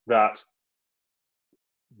obvious that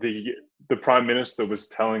the Prime Minister was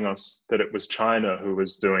telling us that it was China who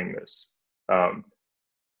was doing this.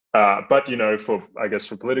 But,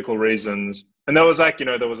 for political reasons, and there was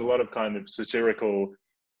there was a lot of kind of satirical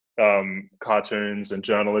cartoons and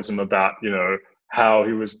journalism about, how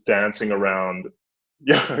he was dancing around,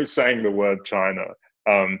 saying the word China.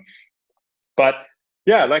 But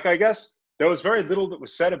yeah, I guess there was very little that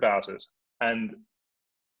was said about it.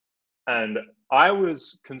 And I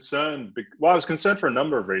was concerned, I was concerned for a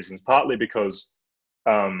number of reasons, partly because,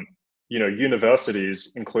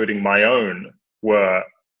 universities, including my own, were,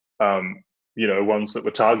 ones that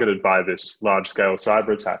were targeted by this large-scale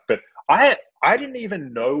cyber attack. But I didn't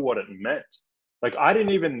even know what it meant. I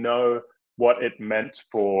didn't even know what it meant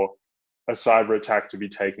for a cyber attack to be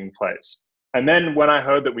taking place. And then when I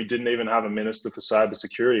heard that we didn't even have a minister for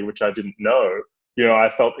cybersecurity, which I didn't know, I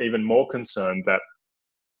felt even more concerned that,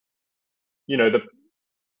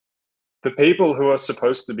 the people who are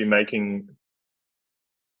supposed to be making,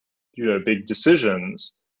 big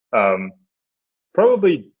decisions,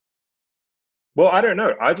 probably, well, I don't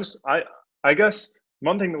know. I guess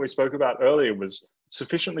one thing that we spoke about earlier was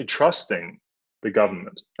sufficiently trusting the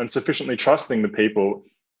government and sufficiently trusting the people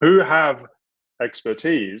who have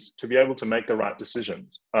expertise to be able to make the right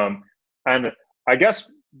decisions. And I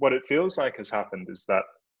guess what it feels like has happened is that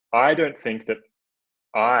I don't think that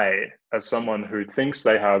I, as someone who thinks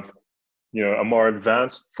they have a more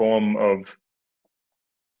advanced form of,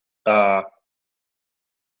 I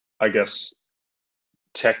guess,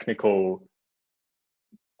 technical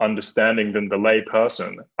understanding than the lay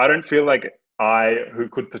person. I don't feel like who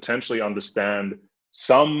could potentially understand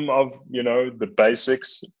some of, the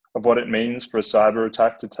basics of what it means for a cyber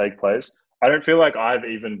attack to take place. I don't feel like I've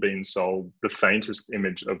even been sold the faintest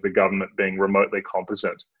image of the government being remotely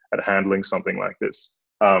competent at handling something like this.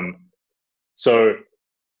 So,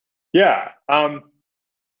 yeah.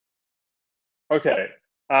 Okay.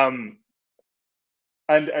 And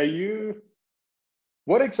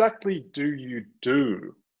what exactly do you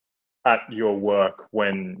do at your work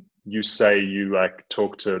when you say you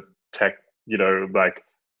talk to tech,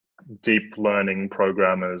 deep learning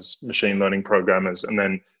programmers, machine learning programmers, and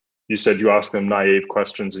then you said you ask them naive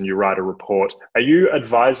questions and you write a report? Are you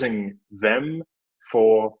advising them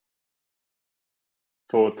for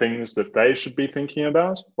things that they should be thinking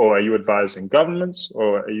about? Or are you advising governments?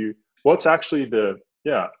 Or what's actually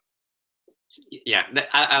Yeah,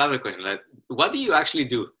 I love the question. What do you actually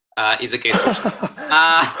do is a great question.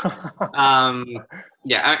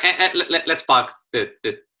 Let's park the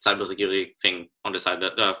cybersecurity thing on the side.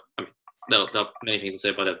 There are many things to say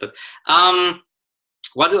about that, but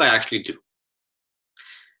what do I actually do?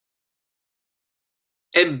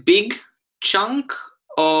 A big chunk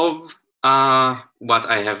of what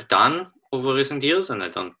I have done over recent years, and I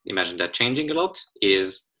don't imagine that changing a lot,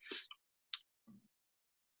 is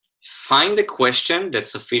find a question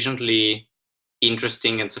that's sufficiently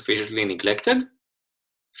interesting and sufficiently neglected,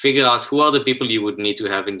 figure out who are the people you would need to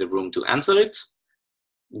have in the room to answer it,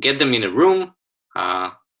 get them in a room,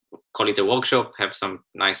 call it a workshop, have some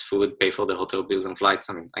nice food, pay for the hotel bills and flights.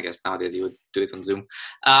 I mean, I guess nowadays you would do it on Zoom.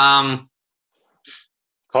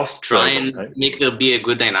 Try and make there be a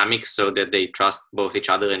good dynamic so that they trust both each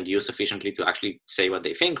other and you sufficiently to actually say what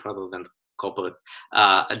they think rather than corporate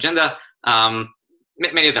agenda.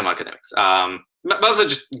 Many of them are academics. But also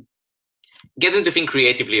just get them to think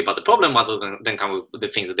creatively about the problem rather than come with the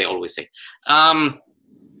things that they always say.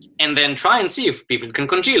 And then try and see if people can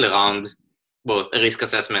congeal around both a risk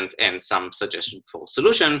assessment and some suggestion for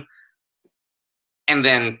solution, and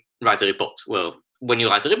then write a report. Well, when you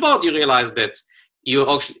write a report, you realize that you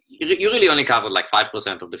really only covered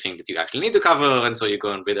 5% of the thing that you actually need to cover, and so you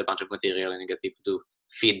go and read a bunch of material and you get people to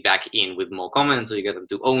feed back in with more comments, or you get them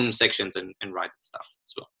to own sections and write stuff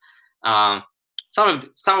as well.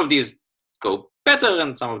 Some of these go better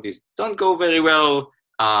and some of these don't go very well,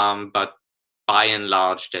 but by and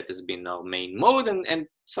large that has been our main mode and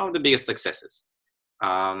some of the biggest successes.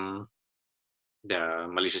 The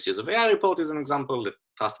malicious use of AI report is an example. The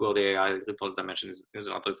trustworthy AI report dimension is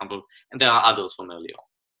another example, and there are others from earlier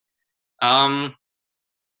on.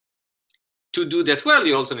 To do that well,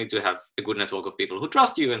 you also need to have a good network of people who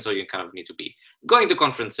trust you, and so you kind of need to be going to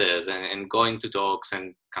conferences and going to talks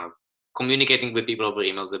and kind of communicating with people over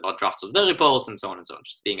emails about drafts of their reports and so on and so on,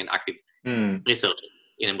 just being an active researcher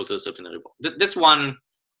in a multidisciplinary report. That's one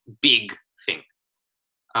big thing.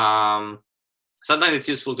 Sometimes it's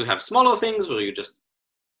useful to have smaller things where you just,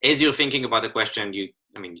 as you're thinking about a question, you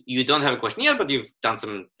don't have a question yet, but you've done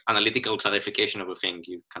some analytical clarification of a thing.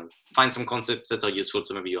 You kind of find some concepts that are useful,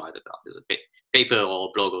 so maybe you write it out as a paper or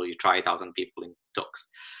a blog, or you try it out on people in talks.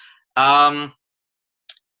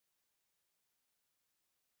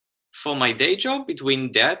 For my day job,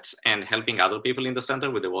 between that and helping other people in the center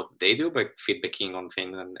with the work they do by feedbacking on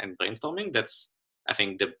things and brainstorming, that's, I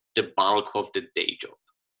think, the bulk of the day job.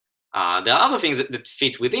 There are other things that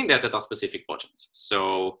fit within that are specific projects.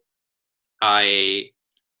 So I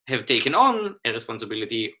have taken on a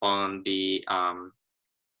responsibility on the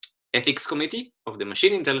ethics committee of the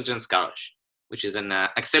Machine Intelligence Garage, which is an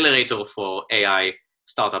accelerator for AI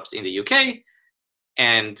startups in the UK.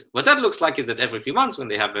 And what that looks like is that every few months when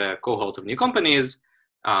they have a cohort of new companies,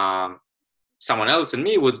 someone else and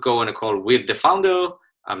me would go on a call with the founder,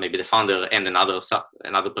 maybe the founder and another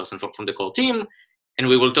person from the core team, and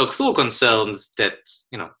we will talk through concerns that,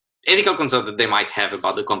 ethical concerns that they might have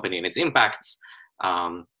about the company and its impacts.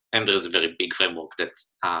 And there's a very big framework that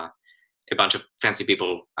a bunch of fancy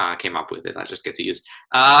people came up with that I just get to use.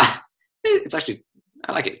 It's actually,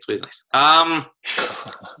 I like it. It's really nice.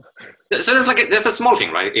 So that's a small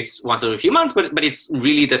thing, right? It's once every few months, but it's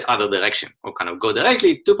really that other direction, or kind of go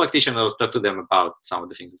directly to practitioners, talk to them about some of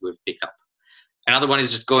the things that we've picked up. Another one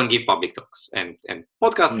is just go and give public talks, and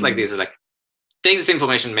podcasts like this is take this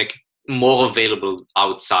information, make more available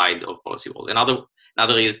outside of policy world.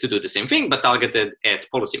 Another is to do the same thing, but targeted at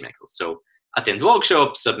policymakers. So attend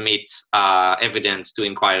workshops, submit evidence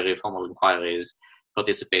to formal inquiries,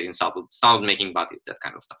 participate in standard making bodies, that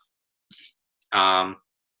kind of stuff.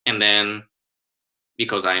 And then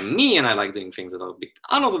because I'm me and I like doing things that are a bit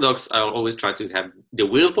unorthodox, I'll always try to have the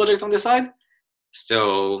weird project on the side.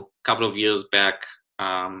 So a couple of years back,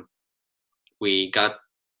 we got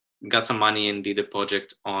some money and did a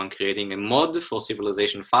project on creating a mod for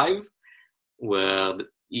Civilization 5, where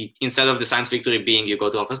instead of the science victory being you go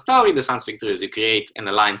to Alpha Centauri, the science victory is you create an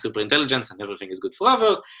aligned superintelligence and everything is good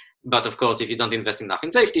forever. But of course, if you don't invest enough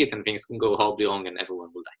in safety, then things can go horribly wrong and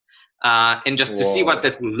everyone will die. And just to see what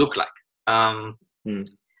that will look like.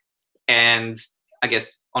 And I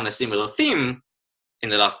guess on a similar theme, in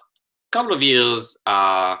the last couple of years,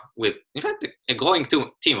 with in fact a growing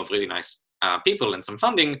team of really nice people and some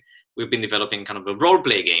funding, we've been developing kind of a role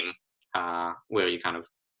play game where you kind of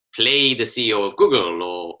play the CEO of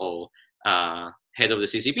Google or head of the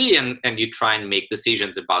CCP, and you try and make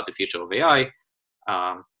decisions about the future of AI.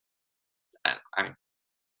 I mean,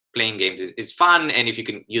 playing games is fun, and if you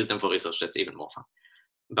can use them for research, that's even more fun.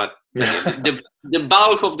 But the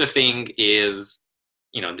bulk of the thing is,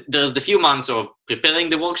 there's the few months of preparing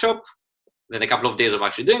the workshop, then a couple of days of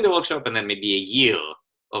actually doing the workshop, and then maybe a year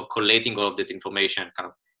of collating all of that information, kind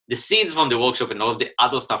of the seeds from the workshop and all of the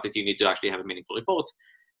other stuff that you need to actually have a meaningful report.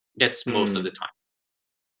 That's most of the time.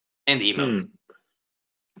 And emails.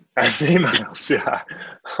 And emails, yeah.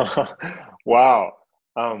 Wow.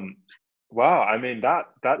 Wow. I mean, that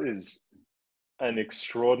is an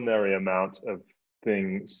extraordinary amount of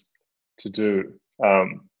things to do.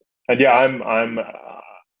 And yeah,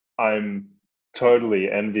 I'm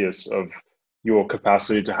totally envious of your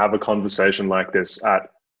capacity to have a conversation like this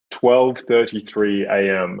at 12:33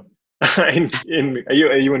 a.m. Are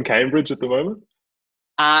you in Cambridge at the moment?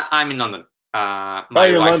 I'm in London. My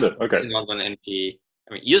you're in London. Okay. In London, and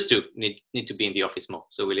used to need to be in the office more,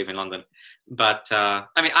 so we live in London. But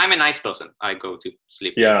I'm a night person. I go to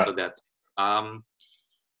sleep late, so that's I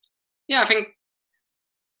think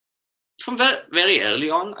from very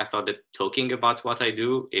early on, I thought that talking about what I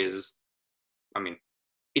do is,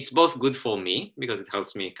 it's both good for me because it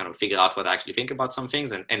helps me kind of figure out what I actually think about some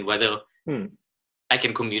things and whether I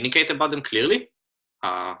can communicate about them clearly,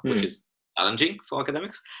 which is challenging for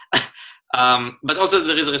academics. But also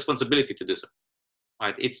there is a responsibility to do so.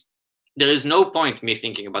 Right? There is no point me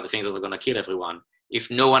thinking about the things that are going to kill everyone if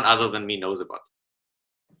no one other than me knows about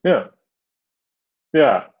it. Yeah.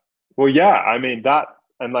 Yeah. Well, yeah. I mean, that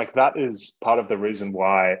is part of the reason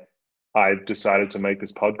why I decided to make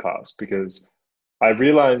this podcast, because I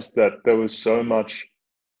realized that there was so much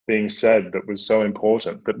being said that was so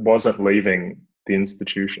important that wasn't leaving the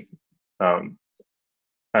institution. And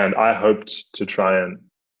I hoped to try and,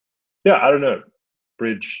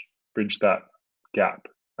 bridge that gap.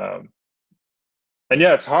 And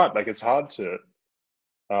yeah, it's hard. Like, it's hard to,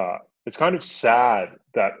 it's kind of sad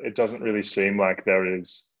that it doesn't really seem like there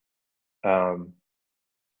is,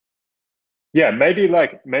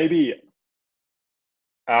 maybe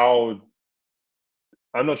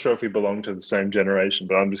I'm not sure if we belong to the same generation,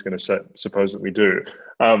 but I'm just going to suppose that we do.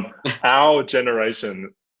 Our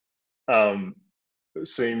generation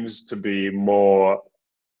seems to be more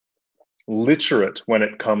literate when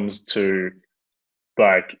it comes to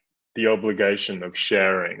like the obligation of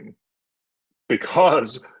sharing,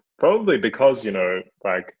 because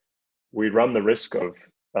we run the risk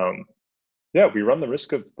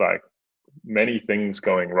of like many things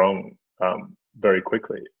going wrong very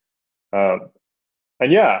quickly.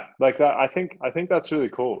 And yeah, like that, I think that's really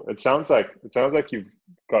cool. It sounds like you've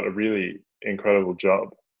got a really incredible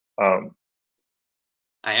job. I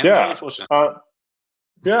am very fortunate.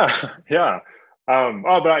 Yeah.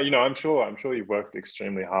 But I'm sure you've worked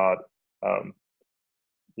extremely hard,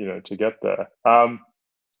 to get there.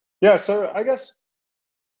 So I guess,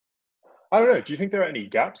 I don't know. Do you think there are any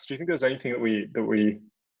gaps? Do you think there's anything that we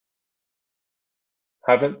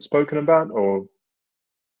haven't spoken about, or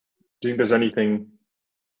do you think there's anything?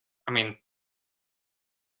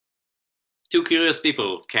 Two curious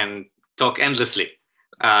people can talk endlessly.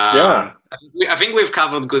 I think we've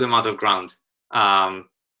covered good amount of ground. And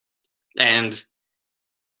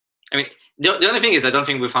the only thing is, I don't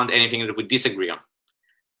think we found anything that we disagree on.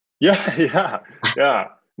 Yeah.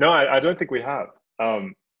 No, I don't think we have.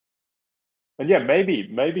 And yeah, maybe.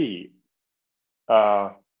 Maybe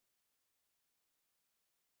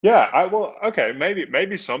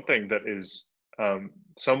something that is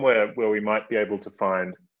somewhere where we might be able to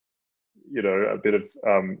find, a bit of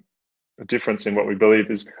a difference in what we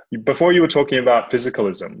believe is. Before you were talking about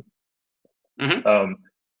physicalism. Mm-hmm.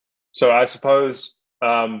 So I suppose,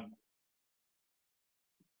 how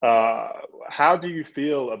do you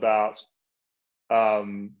feel about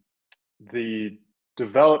the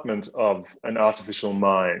development of an artificial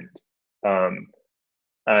mind?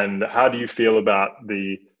 And how do you feel about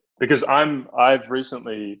because I've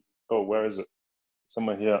recently, oh, where is it?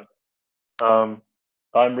 Somewhere here.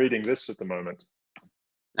 I'm reading this at the moment.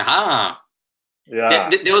 Aha. Yeah.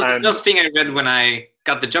 That was the first thing I read when I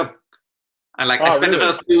got the job. I spent really? the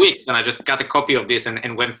first 2 weeks and I just got a copy of this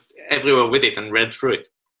and went everywhere with it and read through it.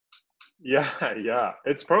 Yeah.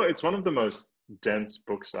 It's one of the most dense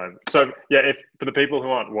books so yeah, if for the people who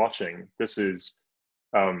aren't watching, this is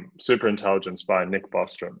Superintelligence by Nick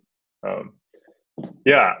Bostrom.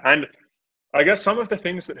 Yeah, and I guess some of the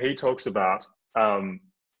things that he talks about, I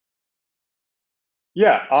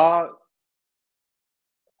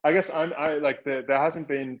guess I like there hasn't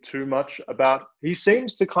been too much about. He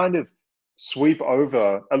seems to kind of sweep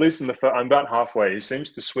over, at least I'm about halfway. He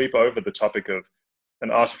seems to sweep over the topic of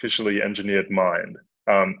an artificially engineered mind,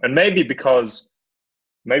 and maybe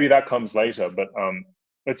that comes later, but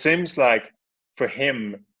it seems like for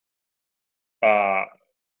him,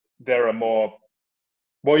 there are more.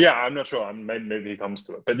 Well, yeah, I'm not sure. Maybe he comes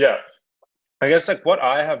to it, but yeah, I guess like what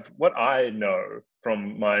I know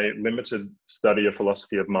from my limited study of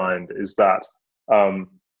philosophy of mind is that,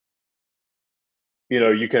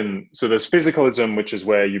 you can, so there's physicalism, which is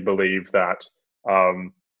where you believe that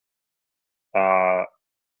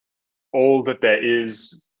all that there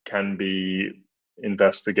is can be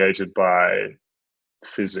investigated by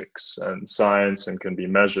physics and science and can be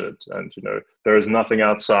measured, and there is nothing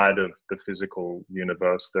outside of the physical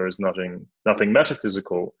universe. There is nothing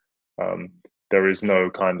metaphysical. There is no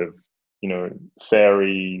kind of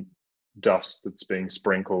fairy dust that's being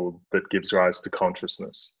sprinkled that gives rise to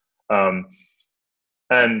consciousness. And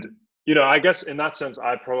I guess in that sense,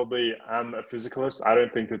 I probably am a physicalist. I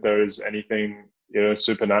don't think that there is anything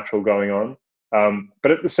supernatural going on.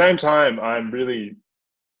 But at the same time, I'm really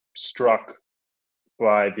struck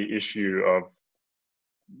by the issue of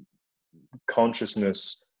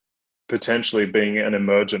consciousness potentially being an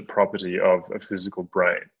emergent property of a physical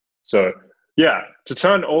brain. So yeah, to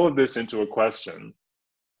turn all of this into a question,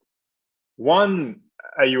 one,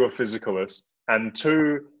 are you a physicalist? And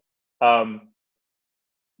two, how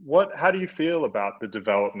do you feel about the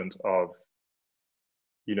development of,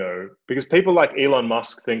 because people like Elon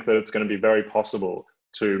Musk think that it's going to be very possible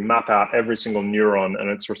to map out every single neuron and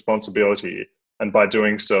its responsibility, and by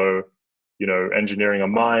doing so, engineering a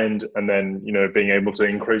mind, and then, being able to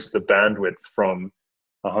increase the bandwidth from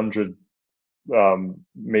 100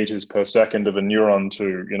 meters per second of a neuron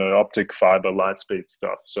to, optic fiber light speed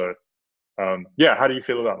stuff. So, yeah, how do you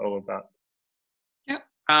feel about all of that?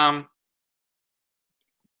 Yeah.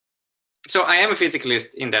 So I am a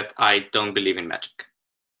physicalist in that I don't believe in magic.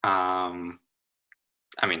 I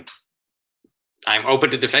mean, I'm open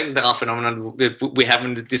to the fact that there are phenomena we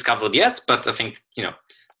haven't discovered yet, but I think,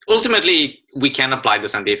 ultimately we can apply the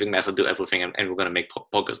scientific method to everything, and we're going to make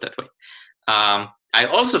progress that way. I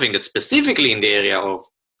also think that specifically in the area of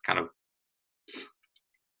kind of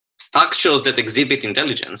structures that exhibit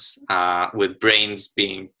intelligence, with brains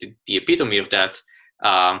being the epitome of that,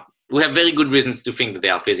 we have very good reasons to think that they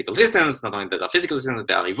are physical systems. Not only that they are physical systems, that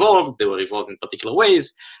they are evolved, they were evolved in particular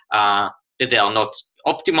ways, that they are not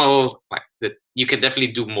optimal, that you can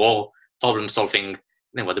definitely do more problem solving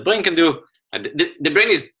than what the brain can do. The brain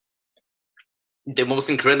is the most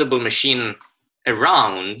incredible machine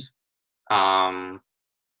around. I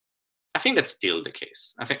think that's still the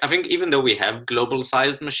case. I think even though we have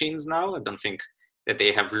global-sized machines now, I don't think that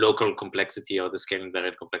they have local complexity or the scaling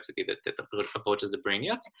direct complexity that approaches the brain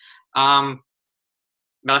yet. But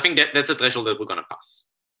I think that's a threshold that we're going to pass.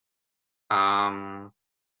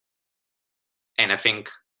 And I think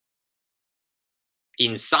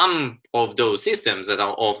in some of those systems that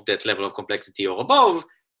are of that level of complexity or above,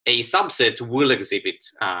 a subset will exhibit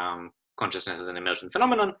consciousness as an emergent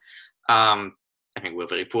phenomenon. I think we're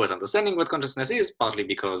very poor at understanding what consciousness is, partly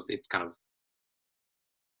because it's kind of,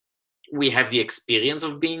 we have the experience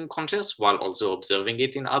of being conscious while also observing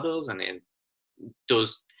it in others, and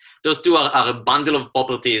those two are a bundle of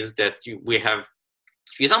properties that we have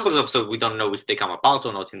examples of, so we don't know if they come apart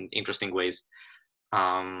or not in interesting ways.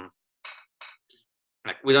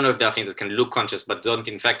 We don't know if there are things that can look conscious but don't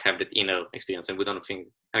in fact have that inner experience, and we don't think,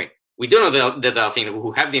 we do know that there are things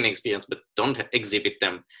who have the inner experience but don't exhibit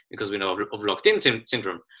them because we know of locked-in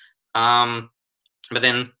syndrome. But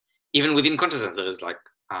then even within consciousness, there is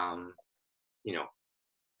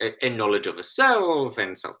a knowledge of a self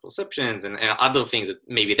and self-perceptions and other things that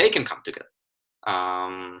maybe they can come together.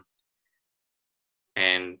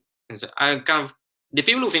 And so I kind of, the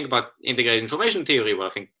people who think about integrated information theory, well,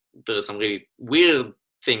 I think there are some really weird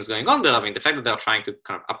things going on there. I mean, the fact that they're trying to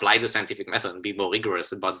kind of apply the scientific method and be more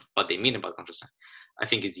rigorous about what they mean about consciousness, I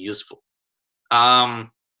think is useful. And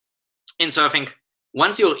so I think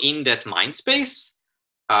once you're in that mind space,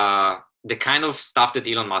 the kind of stuff that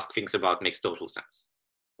Elon Musk thinks about makes total sense,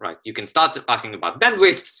 right? You can start asking about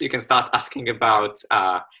bandwidths. You can start asking about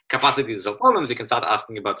capacities of problems. You can start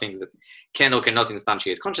asking about things that can or cannot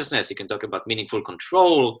instantiate consciousness. You can talk about meaningful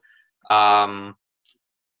control. I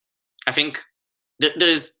think there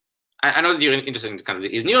is, I know that you're interested in kind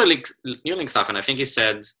of his Neuralink stuff, and I think he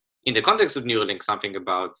said in the context of Neuralink something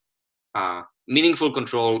about meaningful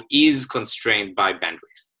control is constrained by bandwidth,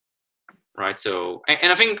 right? So,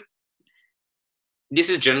 and I think this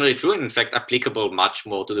is generally true, and in fact applicable much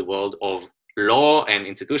more to the world of law and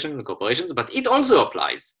institutions and corporations, but it also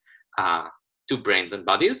applies to brains and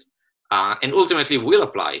bodies, and ultimately will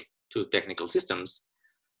apply to technical systems.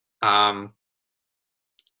 I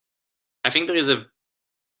think there is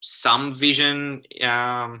some vision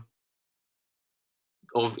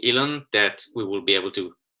of Elon that we will be able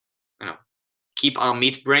to, keep our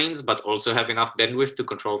meat brains, but also have enough bandwidth to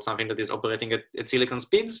control something that is operating at silicon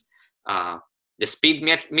speeds. The speed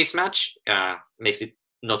mismatch makes it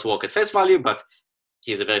not work at face value, but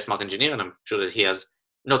he's a very smart engineer, and I'm sure that he has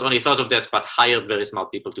not only thought of that, but hired very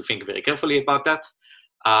smart people to think very carefully about that.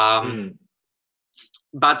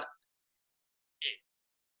 But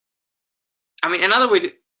I mean, another way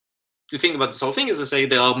to think about this whole thing is to say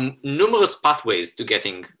there are numerous pathways to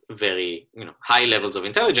getting very high levels of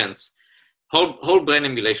intelligence. Whole brain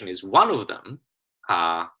emulation is one of them,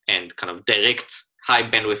 and kind of direct high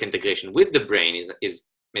bandwidth integration with the brain is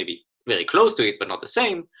maybe very close to it, but not the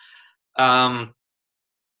same. I,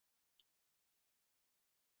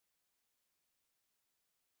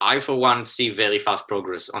 for one, see very fast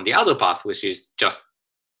progress on the other path, which is just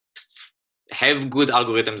have good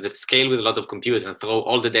algorithms that scale with a lot of compute and throw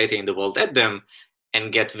all the data in the world at them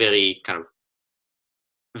and get very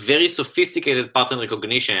sophisticated pattern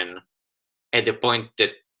recognition at the point that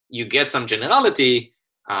you get some generality,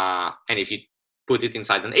 and if you put it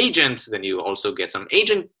inside an agent, then you also get some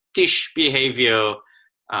agentish behavior.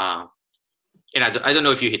 And I don't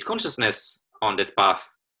know if you hit consciousness on that path,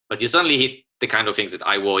 but you certainly hit the kind of things that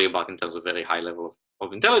I worry about in terms of very high level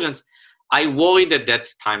of intelligence. I worry that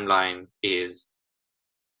timeline is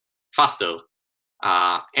faster.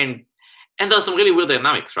 And there's some really weird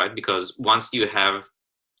dynamics, right? Because once you have,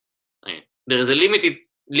 there is a limited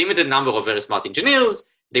number of very smart engineers.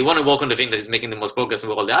 They want to work on the thing that is making the most progress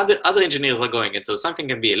where all the other engineers are going. And so something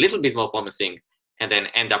can be a little bit more promising and then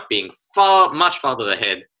end up being much farther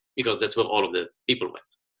ahead because that's where all of the people went.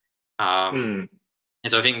 And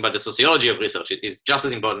so I think about the sociology of research, it is just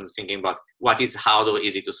as important as thinking about what is hard or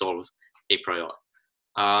easy to solve a priori.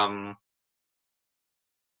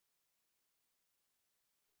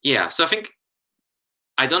 So I think,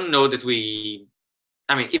 I don't know that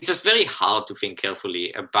it's just very hard to think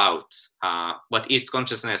carefully about what is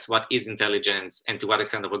consciousness, what is intelligence, and to what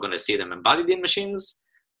extent are we going to see them embodied in machines.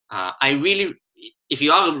 If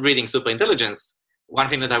you are reading Superintelligence, one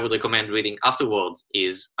thing that I would recommend reading afterwards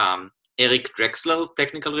is Eric Drexler's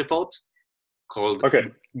technical report called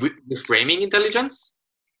Reframing Intelligence,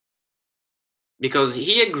 because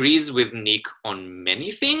he agrees with Nick on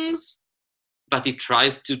many things, but he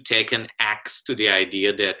tries to take an axe to the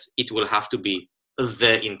idea that it will have to be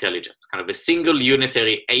the intelligence, kind of a single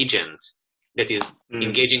unitary agent that is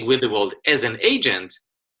engaging with the world as an agent,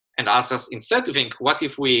 and asks us instead to think, what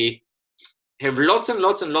if we have lots and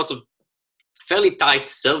lots and lots of fairly tight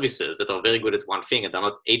services that are very good at one thing and are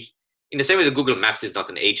not in the same way that Google Maps is not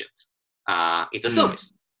an agent. It's a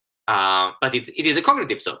service. But it is a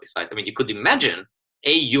cognitive service, right? I mean, you could imagine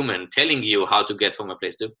a human telling you how to get from a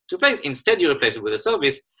place to a place. Instead, you replace it with a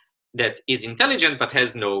service that is intelligent but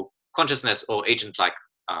has no consciousness or agent-like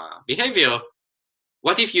behavior.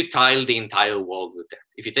 What if you tile the entire world with that?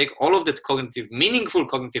 If you take all of the meaningful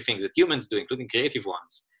cognitive things that humans do, including creative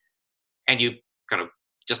ones, and you kind of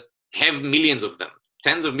just have millions of them,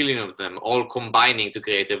 tens of millions of them, all combining to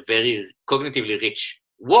create a very cognitively rich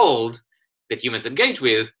world that humans engage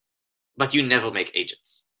with, but you never make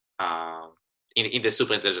agents in the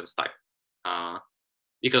superintelligence type.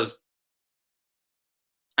 Because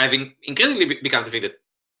I've increasingly become to think that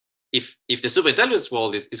if the superintelligence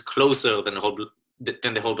world is closer than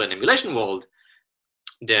the whole brain emulation world,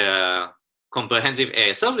 the comprehensive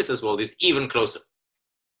AI services world is even closer.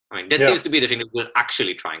 I mean, that seems to be the thing that we're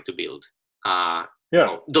actually trying to build.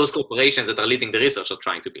 Those corporations that are leading the research are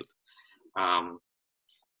trying to build.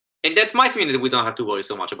 And that might mean that we don't have to worry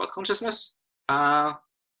so much about consciousness, at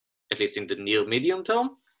least in the near medium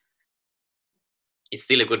term. It's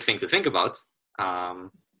still a good thing to think about. I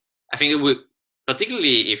think it would,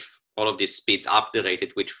 particularly if all of this speeds up the rate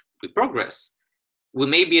at which we progress, we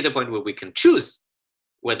may be at a point where we can choose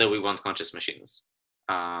whether we want conscious machines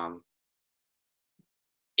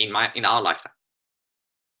in our lifetime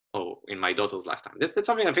or in my daughter's lifetime. That's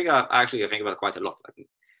something I think about quite a lot. Like,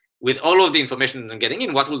 with all of the information I'm getting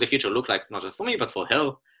in, what will the future look like, not just for me, but for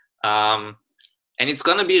her? And it's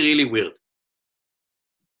going to be really weird.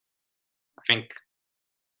 I think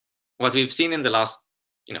what we've seen in the last,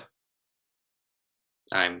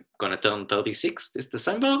 I'm going to turn 36 this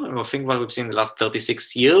December. I think what we've seen in the last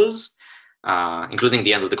 36 years, including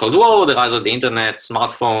the end of the Cold War, the rise of the internet,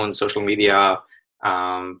 smartphones, social media,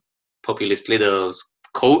 populist leaders,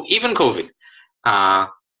 even COVID. I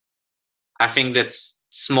think that's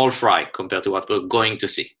small fry compared to what we're going to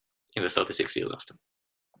see in the 36 years after.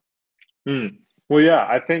 Well, yeah,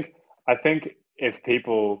 I think if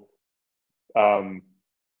people, I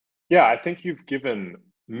think you've given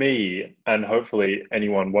me and hopefully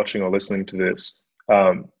anyone watching or listening to this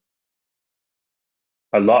a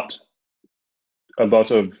lot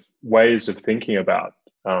of ways of thinking about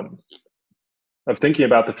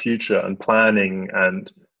the future and planning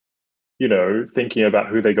and thinking about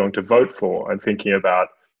who they're going to vote for and thinking about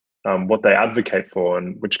what they advocate for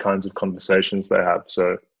and which kinds of conversations they have.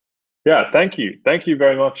 So yeah, thank you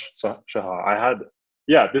very much, Shahar.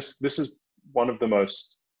 This is one of the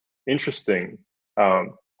most interesting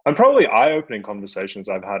and probably eye-opening conversations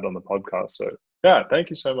I've had on the podcast. So yeah, thank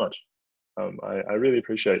you so much. I really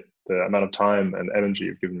appreciate the amount of time and energy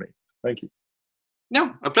you've given me. Thank you.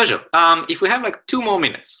 No, a pleasure. If we have like 2 more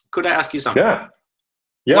minutes, could I ask you something?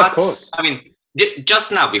 Yeah, of course. I mean,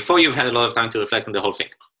 just now, before you've had a lot of time to reflect on the whole thing,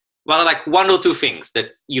 what are like 1 or 2 things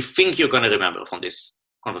that you think you're going to remember from this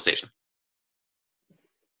conversation?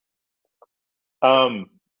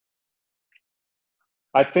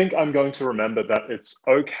 I think I'm going to remember that it's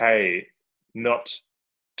okay not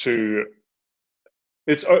to.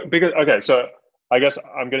 So I guess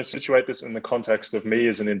I'm going to situate this in the context of me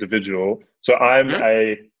as an individual. So I'm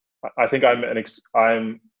a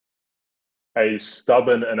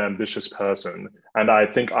stubborn and ambitious person, and I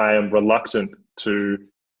think I am reluctant to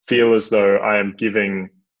feel as though I am giving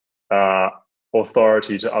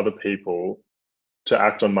authority to other people to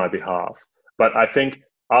act on my behalf. But I think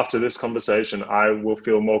after this conversation, I will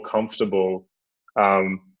feel more comfortable. I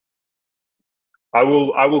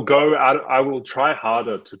will try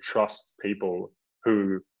harder to trust people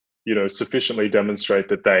who, sufficiently demonstrate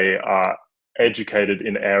that they are educated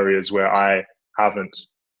in areas where I haven't,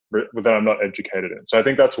 that I'm not educated in. So I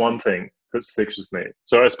think that's one thing that sticks with me.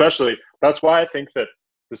 So especially, that's why I think that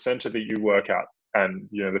the center that you work at and,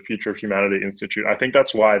 the Future of Humanity Institute, I think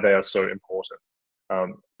that's why they are so important,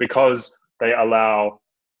 because they allow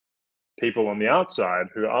people on the outside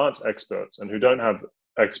who aren't experts and who don't have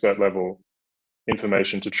expert level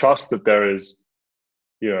information to trust that there is,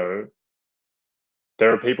 there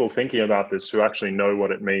are people thinking about this who actually know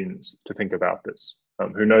what it means to think about this,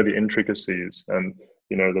 who know the intricacies and,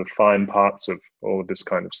 the fine parts of all of this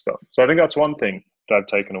kind of stuff. So I think that's one thing that I've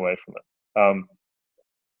taken away from it.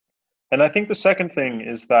 And I think the second thing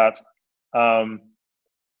is that, I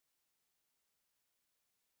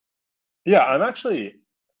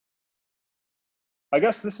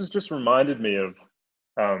guess this has just reminded me of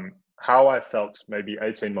how I felt maybe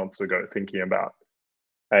 18 months ago thinking about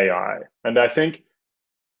AI. And I think,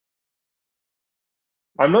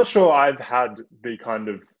 I'm not sure I've had the kind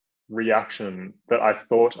of reaction that I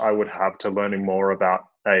thought I would have to learning more about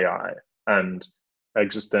AI and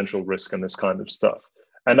existential risk and this kind of stuff.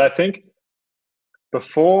 And I think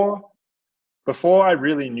before I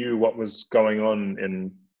really knew what was going on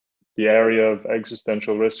in the area of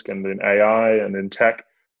existential risk and in AI and in tech,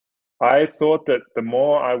 I thought that the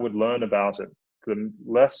more I would learn about it, the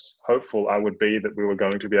less hopeful I would be that we were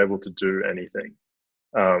going to be able to do anything.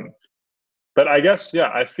 But I guess,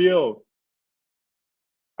 I feel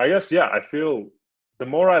the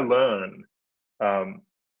more I learn, I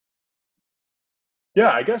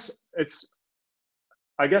guess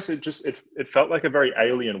it felt like a very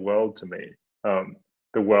alien world to me.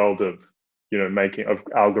 The world of, making of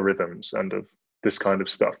algorithms and of this kind of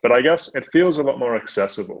stuff. But I guess it feels a lot more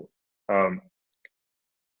accessible. I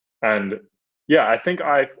think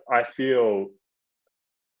I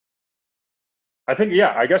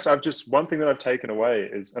guess one thing that I've taken away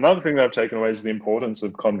is the importance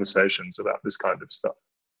of conversations about this kind of stuff.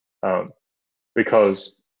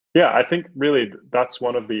 Because I think really that's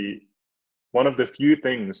one of the few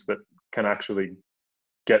things that can actually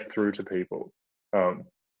get through to people.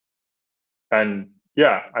 I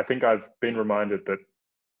think I've been reminded that,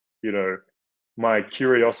 my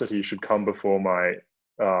curiosity should come before my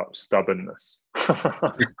stubbornness.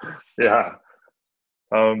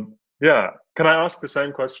 Can I ask the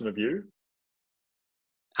same question of you?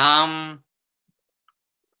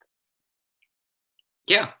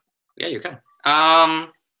 Yeah, you can.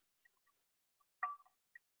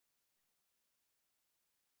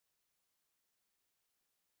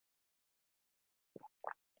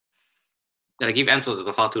 I give answers that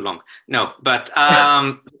are far too long. No, but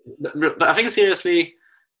but I think seriously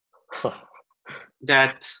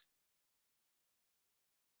that,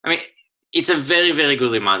 I mean, it's a very, very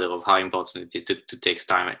good reminder of how important it is to take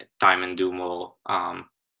time and do more. Talk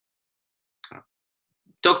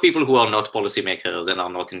to people who are not policymakers and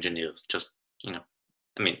are not engineers. Just, I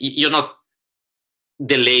mean, you're not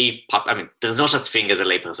the I mean, there's no such thing as a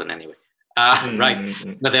layperson anyway, right?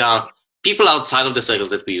 But there are people outside of the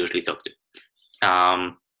circles that we usually talk to.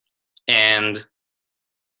 And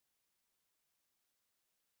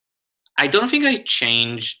I don't think I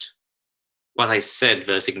changed what I said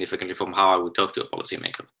very significantly from how I would talk to a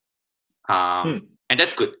policymaker. And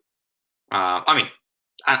that's good. I mean,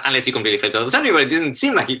 unless you completely fail to understand me, but it doesn't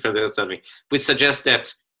seem like you failed to understand me, which suggests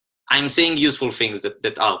that I'm saying useful things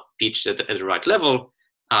that are pitched at the right level.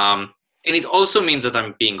 And it also means that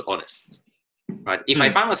I'm being honest. Right? If I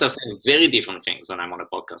find myself saying very different things when I'm on a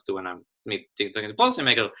podcast to when I'm meeting a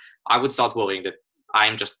policymaker, I would start worrying that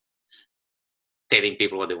I'm just telling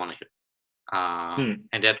people what they want to hear. And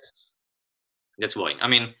that's worrying. I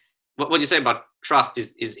mean, what you say about trust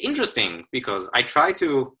is interesting, because I try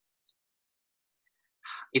to,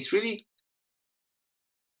 it's really,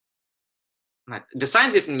 the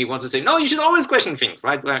scientist in me wants to say, no, you should always question things,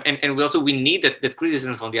 right? And we need that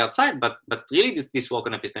criticism from the outside, but really this work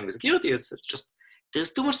on epistemic security is just,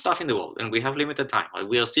 there's too much stuff in the world and we have limited time. Right?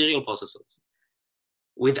 We are serial processors.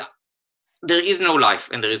 There is no life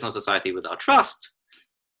and there is no society without trust.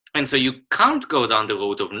 And so you can't go down the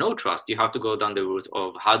route of no trust. You have to go down the route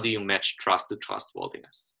of how do you match trust to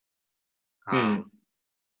trustworthiness. And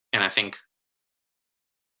I think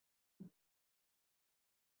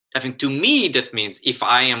to me, that means if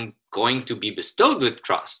I am going to be bestowed with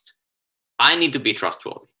trust, I need to be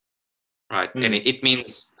trustworthy, right? And it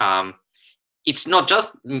means it's not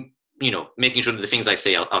just, making sure that the things I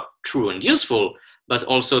say are true and useful, but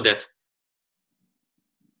also that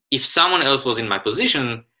if someone else was in my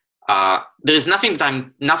position, there is nothing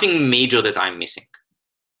major that I'm missing,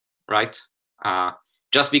 right?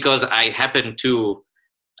 Just because I happen to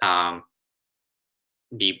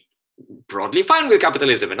be broadly fine with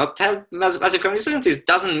capitalism and not have massive communist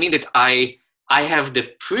doesn't mean that I have the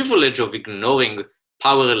privilege of ignoring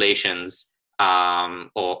power relations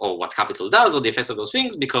or what capital does or the effects of those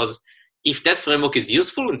things, because if that framework is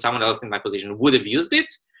useful and someone else in my position would have used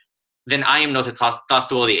it, then I am not a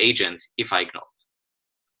trustworthy agent if I ignore it.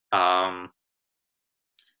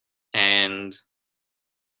 And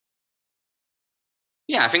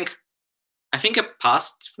yeah, I think a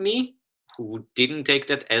past me who didn't take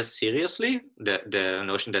that as seriously, the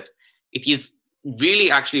notion that it is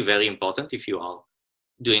really actually very important if you are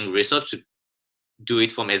doing research to do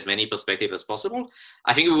it from as many perspectives as possible,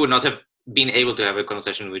 I think we would not have been able to have a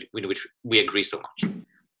conversation with which we agree so much.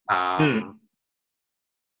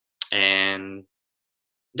 And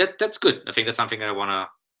that's good. I think that's something I want to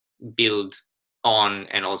build on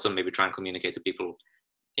and also maybe try and communicate to people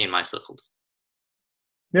in my circles.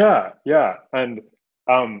 Yeah. And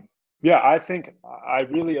I think I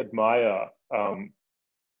really admire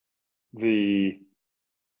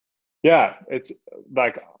it's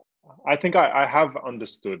like, I think I have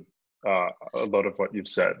understood a lot of what you've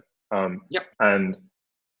said. And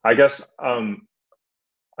I guess a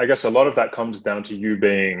lot of that comes down to you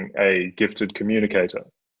being a gifted communicator.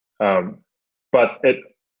 But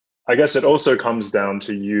I guess it also comes down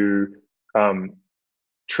to you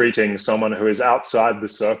treating someone who is outside the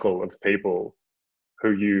circle of people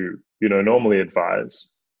who you normally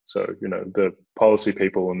advise. So, the policy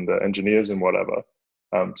people and the engineers and whatever.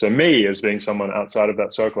 So me as being someone outside of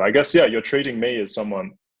that circle, I guess, you're treating me as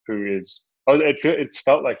someone who is, it's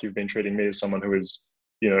felt like you've been treating me as someone who is,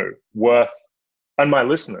 worth, and my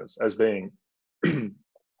listeners as being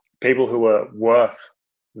people who are worth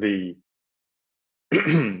the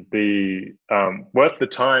worth the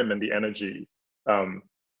time and the energy.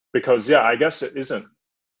 Because I guess it isn't,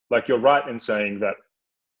 like, you're right in saying that,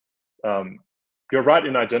 you're right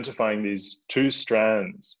in identifying these two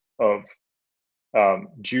strands of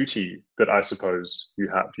duty that I suppose you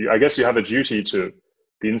have. I guess you have a duty to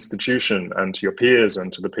the institution and to your peers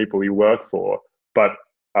and to the people you work for. But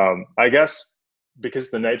I guess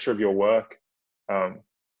because the nature of your work,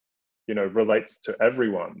 relates to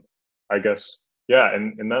everyone, I guess,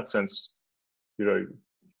 in that sense, I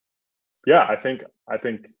think,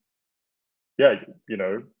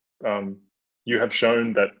 you have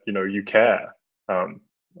shown that, you care,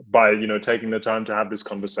 by, taking the time to have this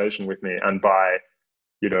conversation with me, and by,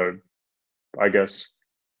 I guess,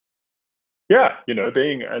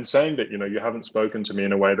 being and saying that, you haven't spoken to me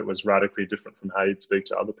in a way that was radically different from how you'd speak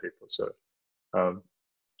to other people. So,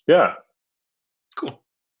 yeah. Cool.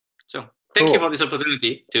 So thank you for this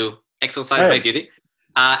opportunity to exercise my duty,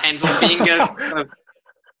 and for being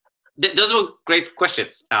those were great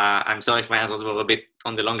questions. I'm sorry if my answers were a bit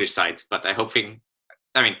on the longish side, but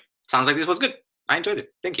sounds like this was good. I enjoyed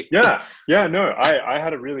it. Thank you. Yeah. No, I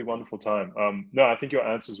had a really wonderful time. No, I think your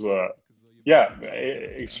answers were,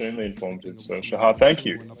 extremely informative. So Shahar, thank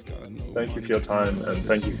you. Thank you for your time, and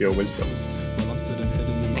thank you for your wisdom.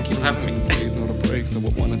 Thank you for having me. Breaks, I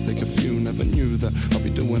would wanna take a few. Never knew that I'll be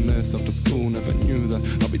doing this after school. Never knew that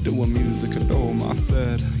I'll be doing music at all. I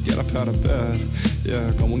said, get up out of bed.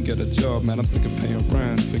 Yeah, go and get a job, man. I'm sick of paying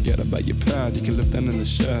rent. Forget about your pad, you can live down in the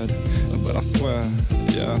shed. But I swear,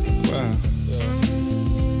 I swear.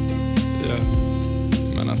 Yeah,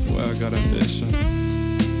 man, I swear I got ambition.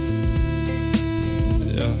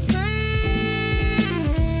 Yeah,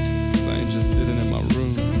 'cause I ain't just sitting in my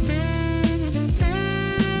room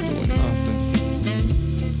doing nothing.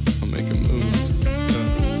 I'm making moves.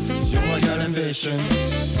 Yeah. Yo, I got ambition,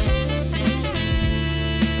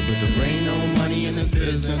 but there ain't no money in this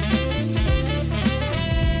business.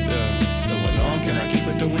 Yeah, so how long can I keep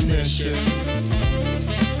it doing this shit?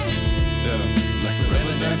 Yeah, like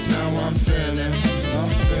forever, that's how I'm feeling.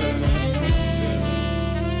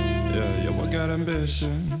 Yeah, yo, I got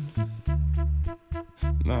ambition.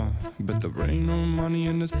 Nah, but there ain't no money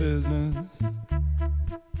in this business.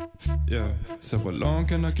 Yeah, so how long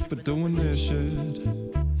can I keep it doing this shit?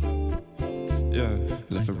 Yeah,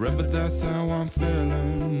 like forever, that's how I'm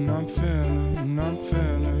feeling.